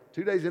sail,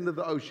 2 days into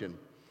the ocean,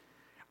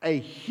 a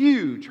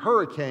huge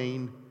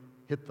hurricane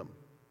hit them.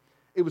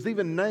 It was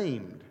even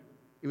named.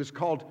 It was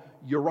called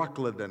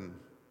Euroclydon.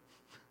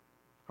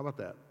 How about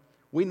that?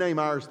 We name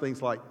ours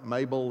things like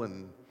Mabel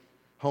and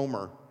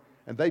Homer,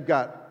 and they've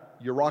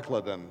got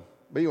Euroclydon.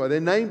 But anyway, they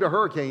named a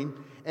hurricane,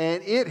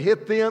 and it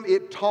hit them.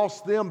 It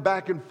tossed them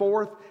back and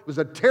forth. It was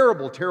a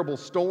terrible, terrible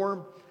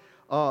storm.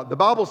 The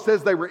Bible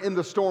says they were in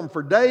the storm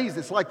for days.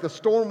 It's like the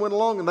storm went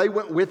along, and they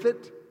went with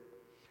it.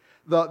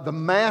 The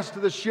mast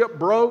of the ship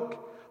broke.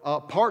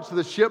 Parts of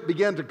the ship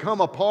began to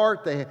come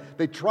apart.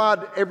 They tried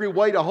every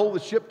way to hold the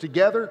ship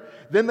together.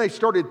 Then they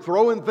started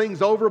throwing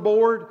things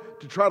overboard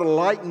to try to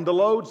lighten the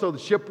load so the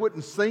ship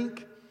wouldn't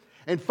sink.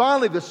 And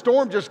finally, the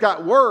storm just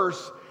got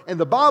worse, and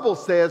the Bible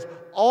says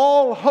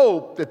all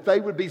hope that they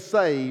would be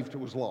saved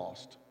was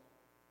lost.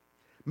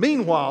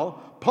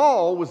 Meanwhile,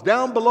 Paul was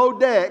down below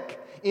deck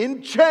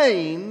in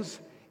chains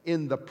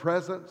in the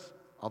presence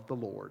of the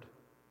Lord.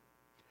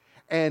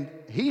 And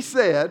he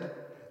said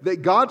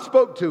that God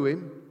spoke to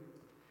him.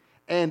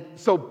 And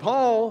so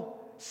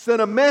Paul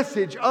sent a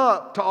message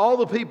up to all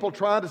the people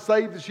trying to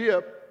save the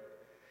ship.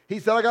 He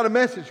said, I got a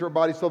message for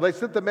everybody. So they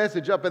sent the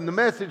message up, and the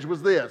message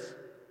was this: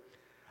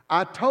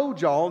 I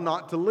told y'all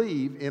not to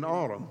leave in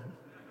autumn.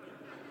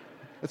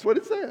 That's what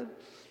it said.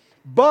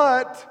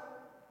 But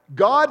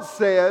God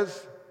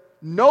says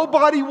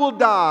nobody will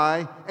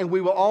die, and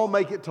we will all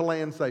make it to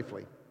land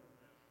safely.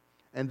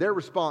 And their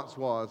response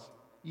was,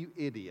 you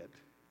idiot.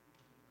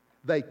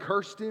 They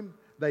cursed him.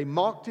 They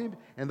mocked him,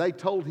 and they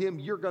told him,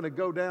 you're going to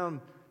go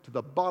down to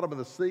the bottom of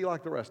the sea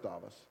like the rest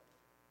of us.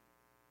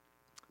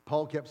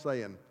 Paul kept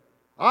saying,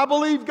 I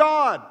believe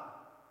God.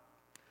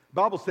 The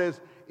Bible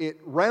says it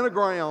ran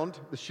aground,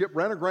 the ship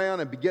ran aground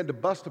and began to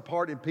bust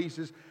apart in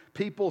pieces.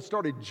 People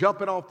started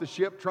jumping off the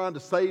ship trying to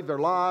save their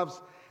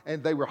lives,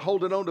 and they were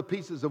holding on to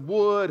pieces of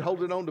wood,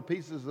 holding on to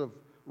pieces of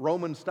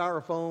Roman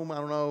styrofoam, I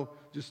don't know,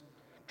 just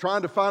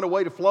trying to find a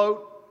way to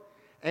float.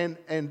 And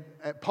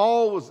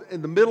Paul was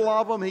in the middle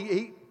of them.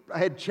 He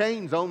had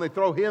chains on, they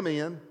throw him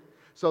in.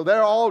 So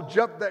they're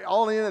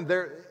all in, and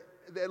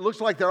it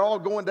looks like they're all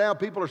going down.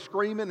 People are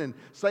screaming and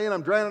saying,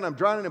 I'm drowning,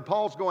 and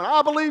Paul's going,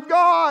 I believe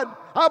God,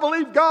 I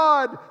believe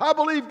God, I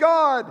believe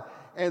God.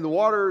 And the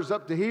water's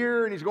up to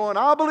here, and he's going,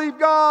 I believe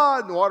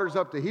God. And the water's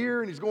up to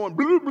here, and he's going,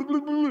 blue, blue,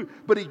 blue, blue.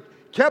 But he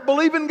kept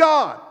believing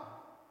God.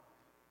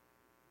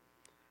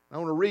 I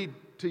want to read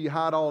to you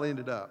how it all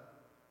ended up.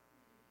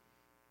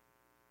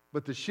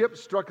 But the ship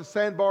struck a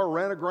sandbar,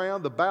 ran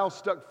aground. The bow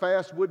stuck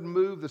fast, wouldn't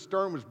move. The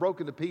stern was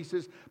broken to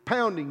pieces,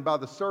 pounding by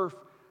the surf.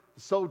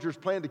 The soldiers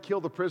planned to kill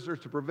the prisoners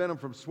to prevent them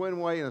from swimming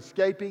away and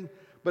escaping.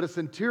 But a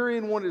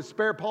centurion wanted to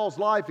spare Paul's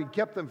life and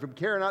kept them from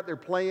carrying out their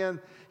plan.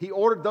 He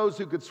ordered those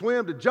who could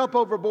swim to jump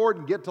overboard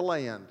and get to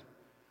land.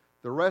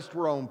 The rest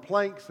were on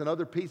planks and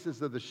other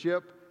pieces of the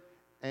ship.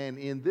 And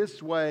in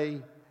this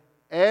way,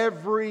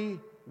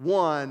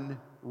 everyone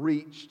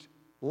reached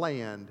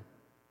land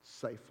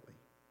safely.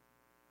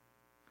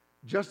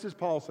 Just as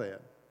Paul said,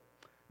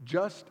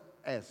 just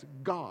as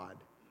God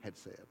had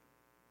said.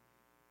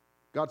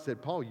 God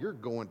said, Paul, you're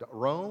going to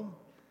Rome.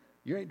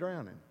 You ain't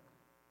drowning.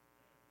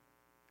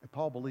 And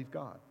Paul believed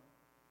God.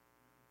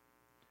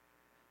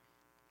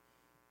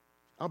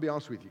 I'll be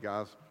honest with you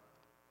guys.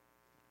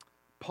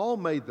 Paul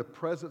made the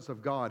presence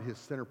of God his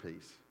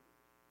centerpiece.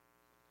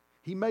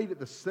 He made it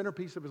the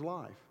centerpiece of his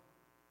life.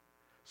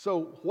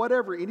 So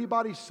whatever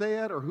anybody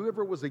said or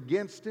whoever was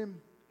against him,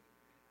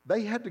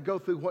 they had to go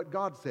through what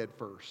God said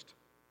first.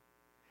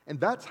 And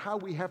that's how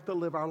we have to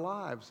live our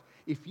lives.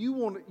 If you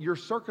want your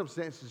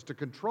circumstances to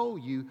control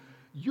you,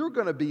 you're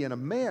going to be in a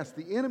mess.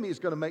 The enemy is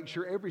going to make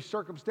sure every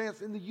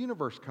circumstance in the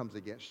universe comes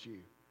against you.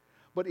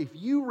 But if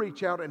you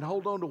reach out and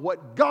hold on to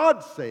what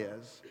God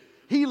says,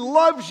 He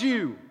loves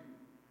you.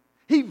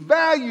 He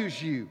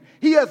values you.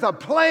 He has a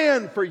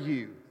plan for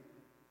you.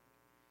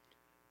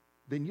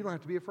 Then you don't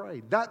have to be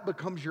afraid. That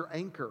becomes your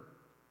anchor.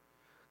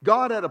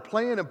 God had a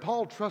plan, and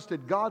Paul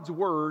trusted God's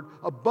word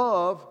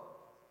above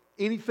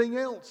anything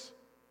else,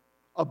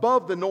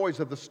 above the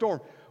noise of the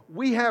storm.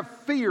 We have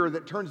fear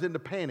that turns into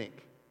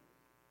panic.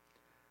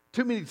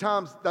 Too many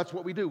times, that's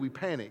what we do. We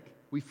panic.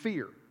 We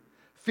fear.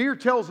 Fear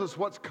tells us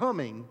what's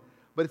coming,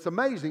 but it's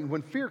amazing.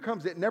 When fear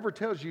comes, it never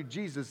tells you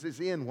Jesus is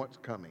in what's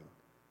coming.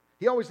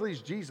 He always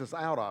leaves Jesus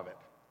out of it.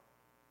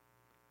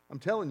 I'm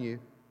telling you,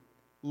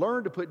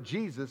 learn to put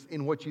Jesus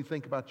in what you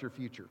think about your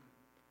future.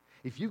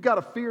 If you've got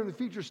a fear in the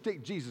future,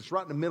 stick Jesus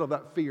right in the middle of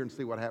that fear and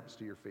see what happens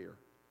to your fear.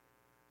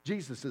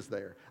 Jesus is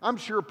there. I'm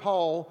sure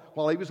Paul,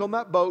 while he was on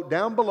that boat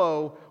down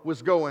below,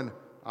 was going,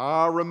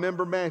 I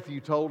remember Matthew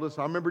told us,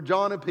 I remember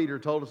John and Peter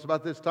told us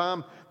about this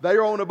time. They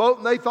were on a boat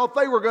and they thought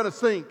they were going to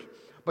sink.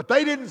 But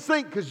they didn't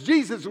sink because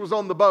Jesus was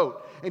on the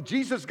boat. And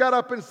Jesus got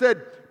up and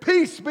said,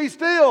 peace, be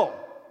still.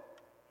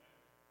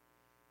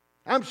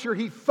 I'm sure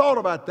he thought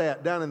about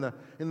that down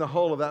in the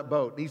hull of that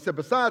boat. And he said,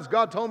 besides,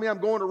 God told me I'm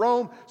going to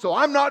Rome, so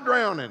I'm not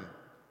drowning.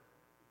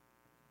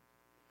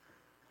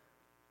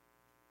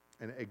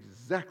 And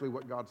exactly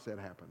what God said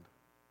happened.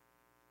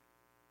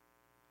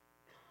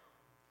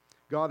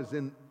 God is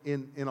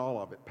in all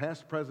of it,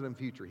 past, present, and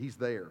future. He's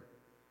there.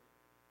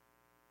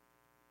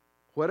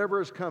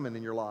 Whatever is coming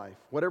in your life,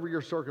 whatever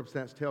your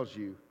circumstance tells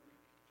you,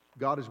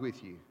 God is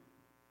with you.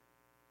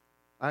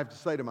 I have to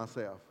say to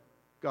myself,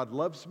 God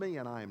loves me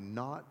and I am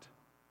not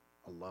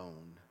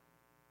alone.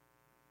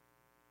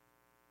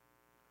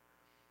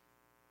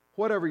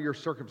 Whatever your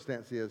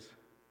circumstance is,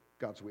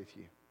 God's with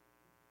you.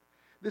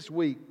 This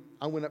week,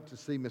 I went up to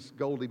see Miss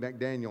Goldie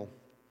McDaniel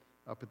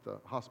up at the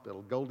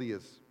hospital. Goldie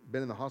has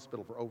been in the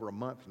hospital for over a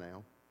month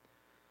now.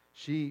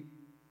 She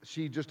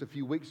just a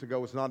few weeks ago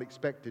was not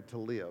expected to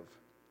live.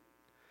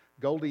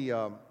 Goldie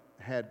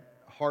had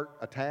heart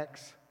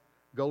attacks.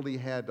 Goldie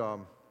had,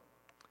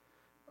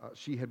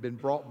 she had been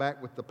brought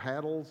back with the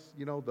paddles,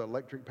 the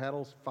electric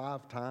paddles,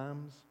 5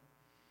 times.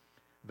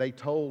 They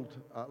told,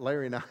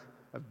 Larry and I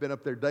have been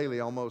up there daily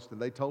almost,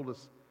 and they told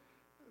us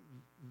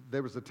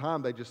there was a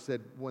time they just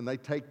said, when they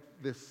take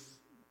this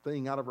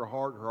thing out of her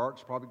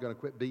heart's probably going to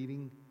quit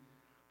beating.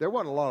 There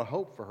wasn't a lot of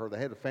hope for her. They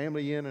had the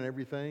family in and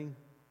everything.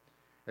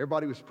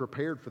 Everybody was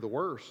prepared for the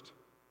worst.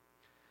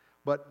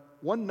 But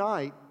one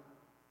night,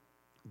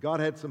 God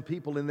had some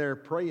people in there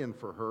praying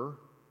for her.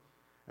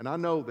 And I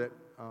know that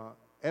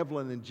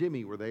Evelyn and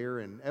Jimmy were there,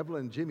 and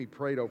Evelyn and Jimmy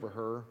prayed over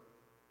her.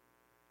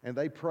 And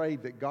they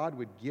prayed that God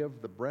would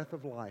give the breath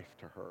of life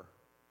to her,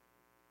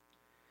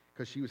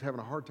 because she was having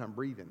a hard time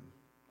breathing,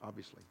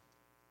 obviously.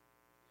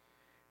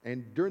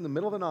 And during the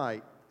middle of the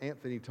night,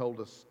 Anthony told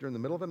us, during the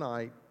middle of the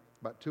night,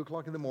 about 2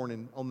 o'clock in the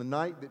morning, on the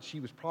night that she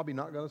was probably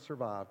not going to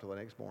survive till the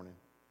next morning,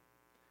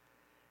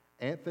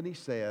 Anthony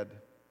said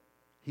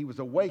he was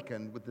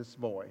awakened with this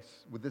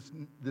voice, with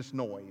this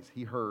noise.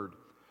 He heard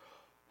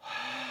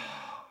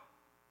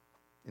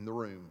in the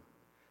room.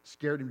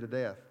 Scared him to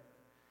death.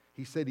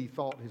 He said he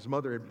thought his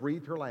mother had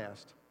breathed her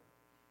last,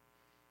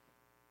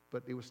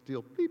 but it was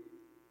still bleep,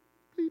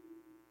 bleep,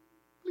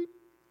 bleep.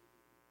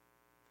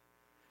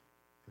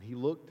 And he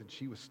looked and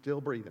she was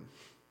still breathing.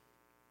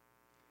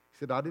 He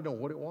said, I didn't know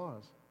what it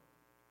was.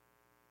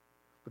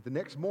 But the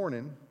next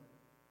morning,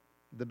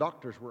 the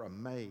doctors were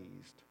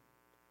amazed.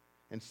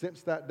 And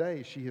since that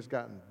day, she has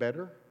gotten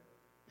better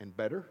and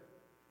better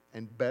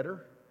and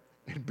better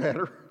and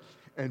better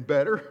and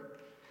better.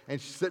 And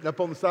she's sitting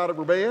up on the side of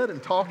her bed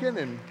and talking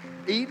and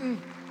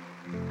eating,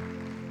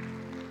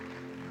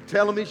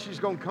 telling me she's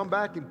going to come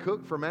back and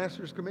cook for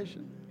Master's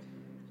Commission.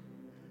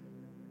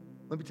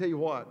 Let me tell you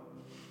what.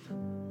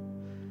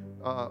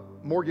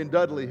 Morgan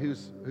Dudley,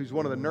 who's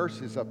one of the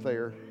nurses up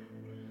there,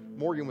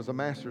 Morgan was a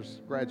master's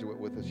graduate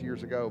with us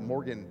years ago.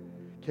 Morgan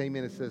came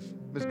in and says,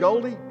 Miss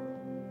Goldie,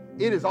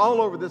 it is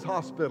all over this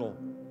hospital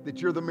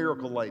that you're the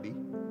miracle lady.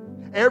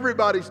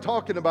 Everybody's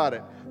talking about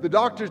it. The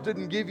doctors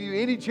didn't give you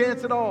any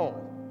chance at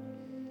all.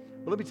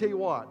 But let me tell you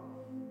what.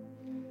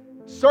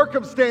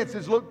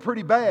 Circumstances looked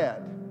pretty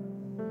bad.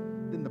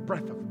 Then the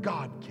breath of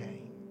God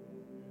came.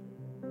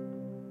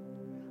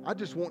 I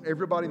just want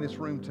everybody in this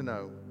room to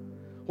know,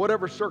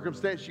 whatever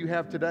circumstance you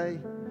have today,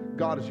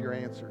 God is your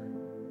answer.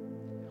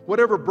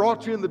 Whatever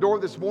brought you in the door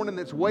this morning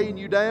that's weighing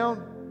you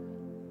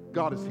down,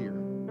 God is here.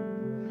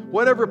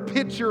 Whatever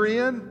pit you're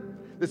in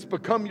that's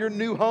become your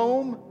new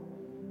home,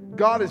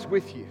 God is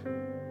with you.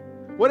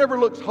 Whatever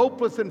looks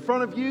hopeless in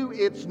front of you,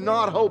 it's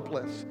not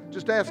hopeless.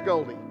 Just ask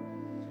Goldie.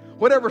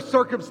 Whatever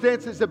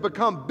circumstances have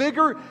become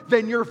bigger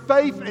than your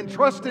faith and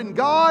trust in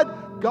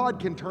God, God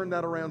can turn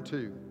that around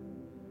too.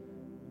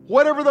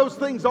 Whatever those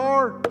things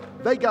are,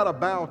 they got to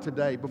bow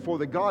today before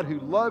the God who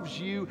loves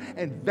you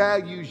and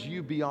values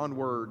you beyond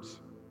words.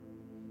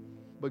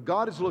 But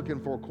God is looking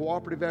for a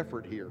cooperative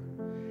effort here.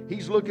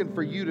 He's looking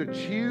for you to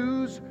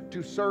choose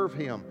to serve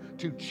Him,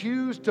 to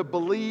choose to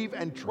believe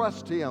and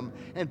trust Him,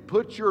 and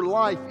put your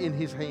life in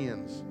His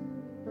hands.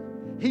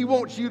 He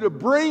wants you to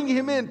bring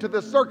Him into the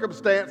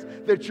circumstance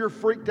that you're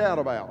freaked out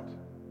about.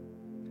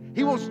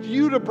 He wants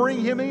you to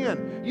bring Him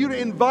in, you to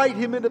invite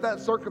Him into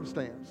that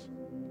circumstance.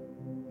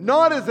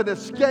 Not as an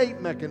escape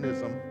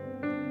mechanism,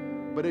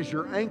 but as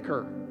your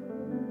anchor,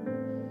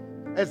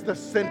 as the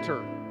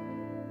center.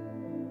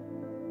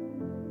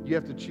 You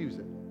have to choose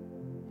it.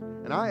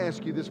 And I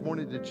ask you this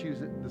morning to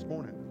choose it this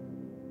morning.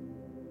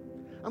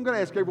 I'm going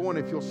to ask everyone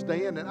if you'll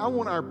stand, and I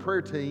want our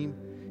prayer team,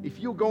 if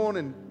you'll go on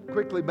and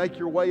quickly make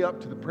your way up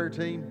to the prayer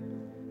team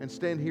and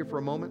stand here for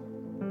a moment.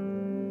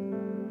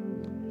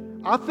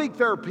 I think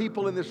there are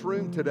people in this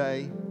room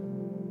today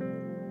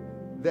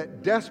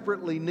that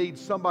desperately need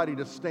somebody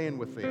to stand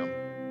with them.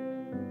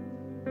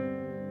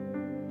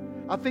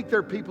 I think there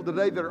are people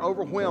today that are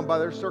overwhelmed by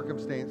their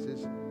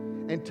circumstances.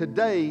 And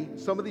today,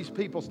 some of these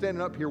people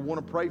standing up here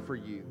want to pray for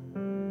you.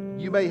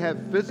 You may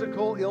have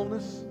physical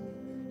illness.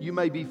 You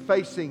may be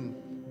facing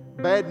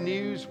bad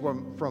news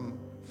from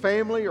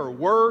family or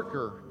work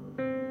or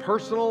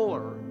personal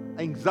or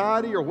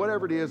anxiety or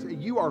whatever it is.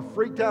 You are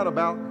freaked out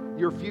about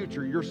your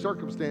future, your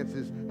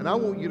circumstances. And I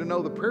want you to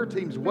know the prayer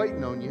team's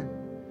waiting on you.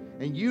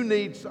 And you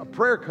need a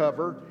prayer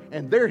cover,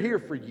 and they're here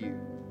for you.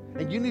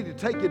 And you need to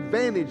take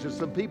advantage of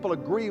some people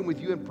agreeing with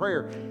you in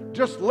prayer.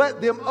 Just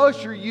let them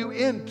usher you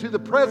into the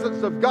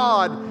presence of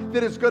God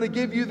that is going to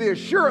give you the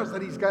assurance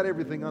that He's got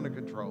everything under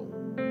control.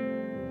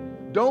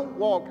 Don't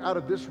walk out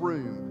of this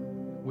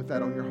room with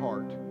that on your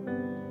heart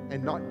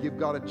and not give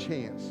God a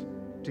chance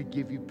to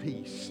give you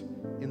peace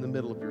in the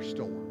middle of your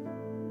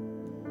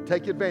storm.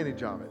 Take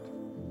advantage of it.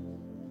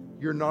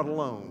 You're not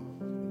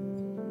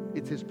alone.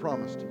 It's His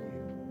promise to you.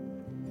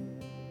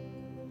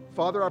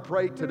 Father, I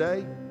pray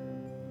today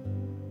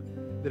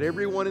that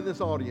everyone in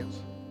this audience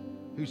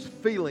who's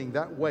feeling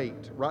that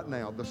weight right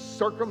now, the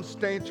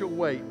circumstantial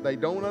weight, they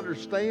don't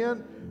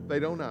understand, they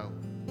don't know.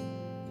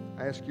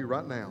 I ask you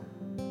right now,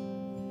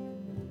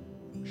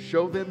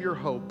 show them your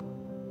hope.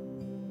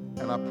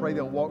 And I pray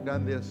they'll walk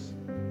down this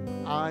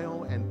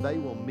aisle and they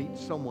will meet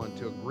someone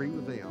to agree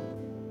with them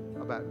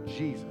about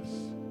Jesus,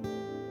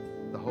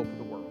 the hope of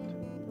the world.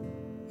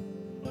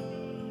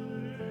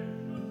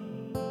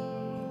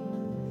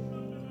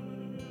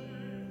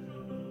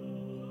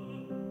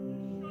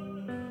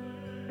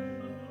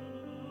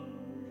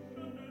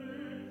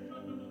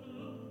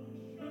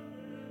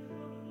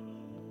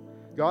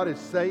 God is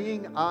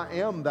saying, I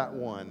am that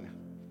one.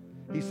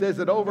 He says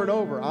it over and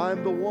over.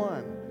 I'm the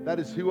one. That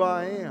is who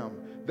I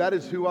am. That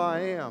is who I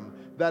am.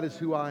 That is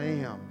who I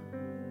am.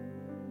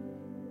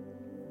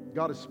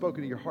 God has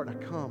spoken to your heart.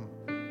 Now come.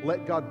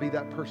 Let God be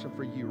that person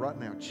for you right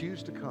now.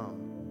 Choose to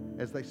come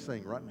as they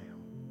sing right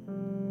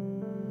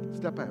now.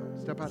 Step out.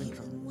 Step out and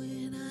come.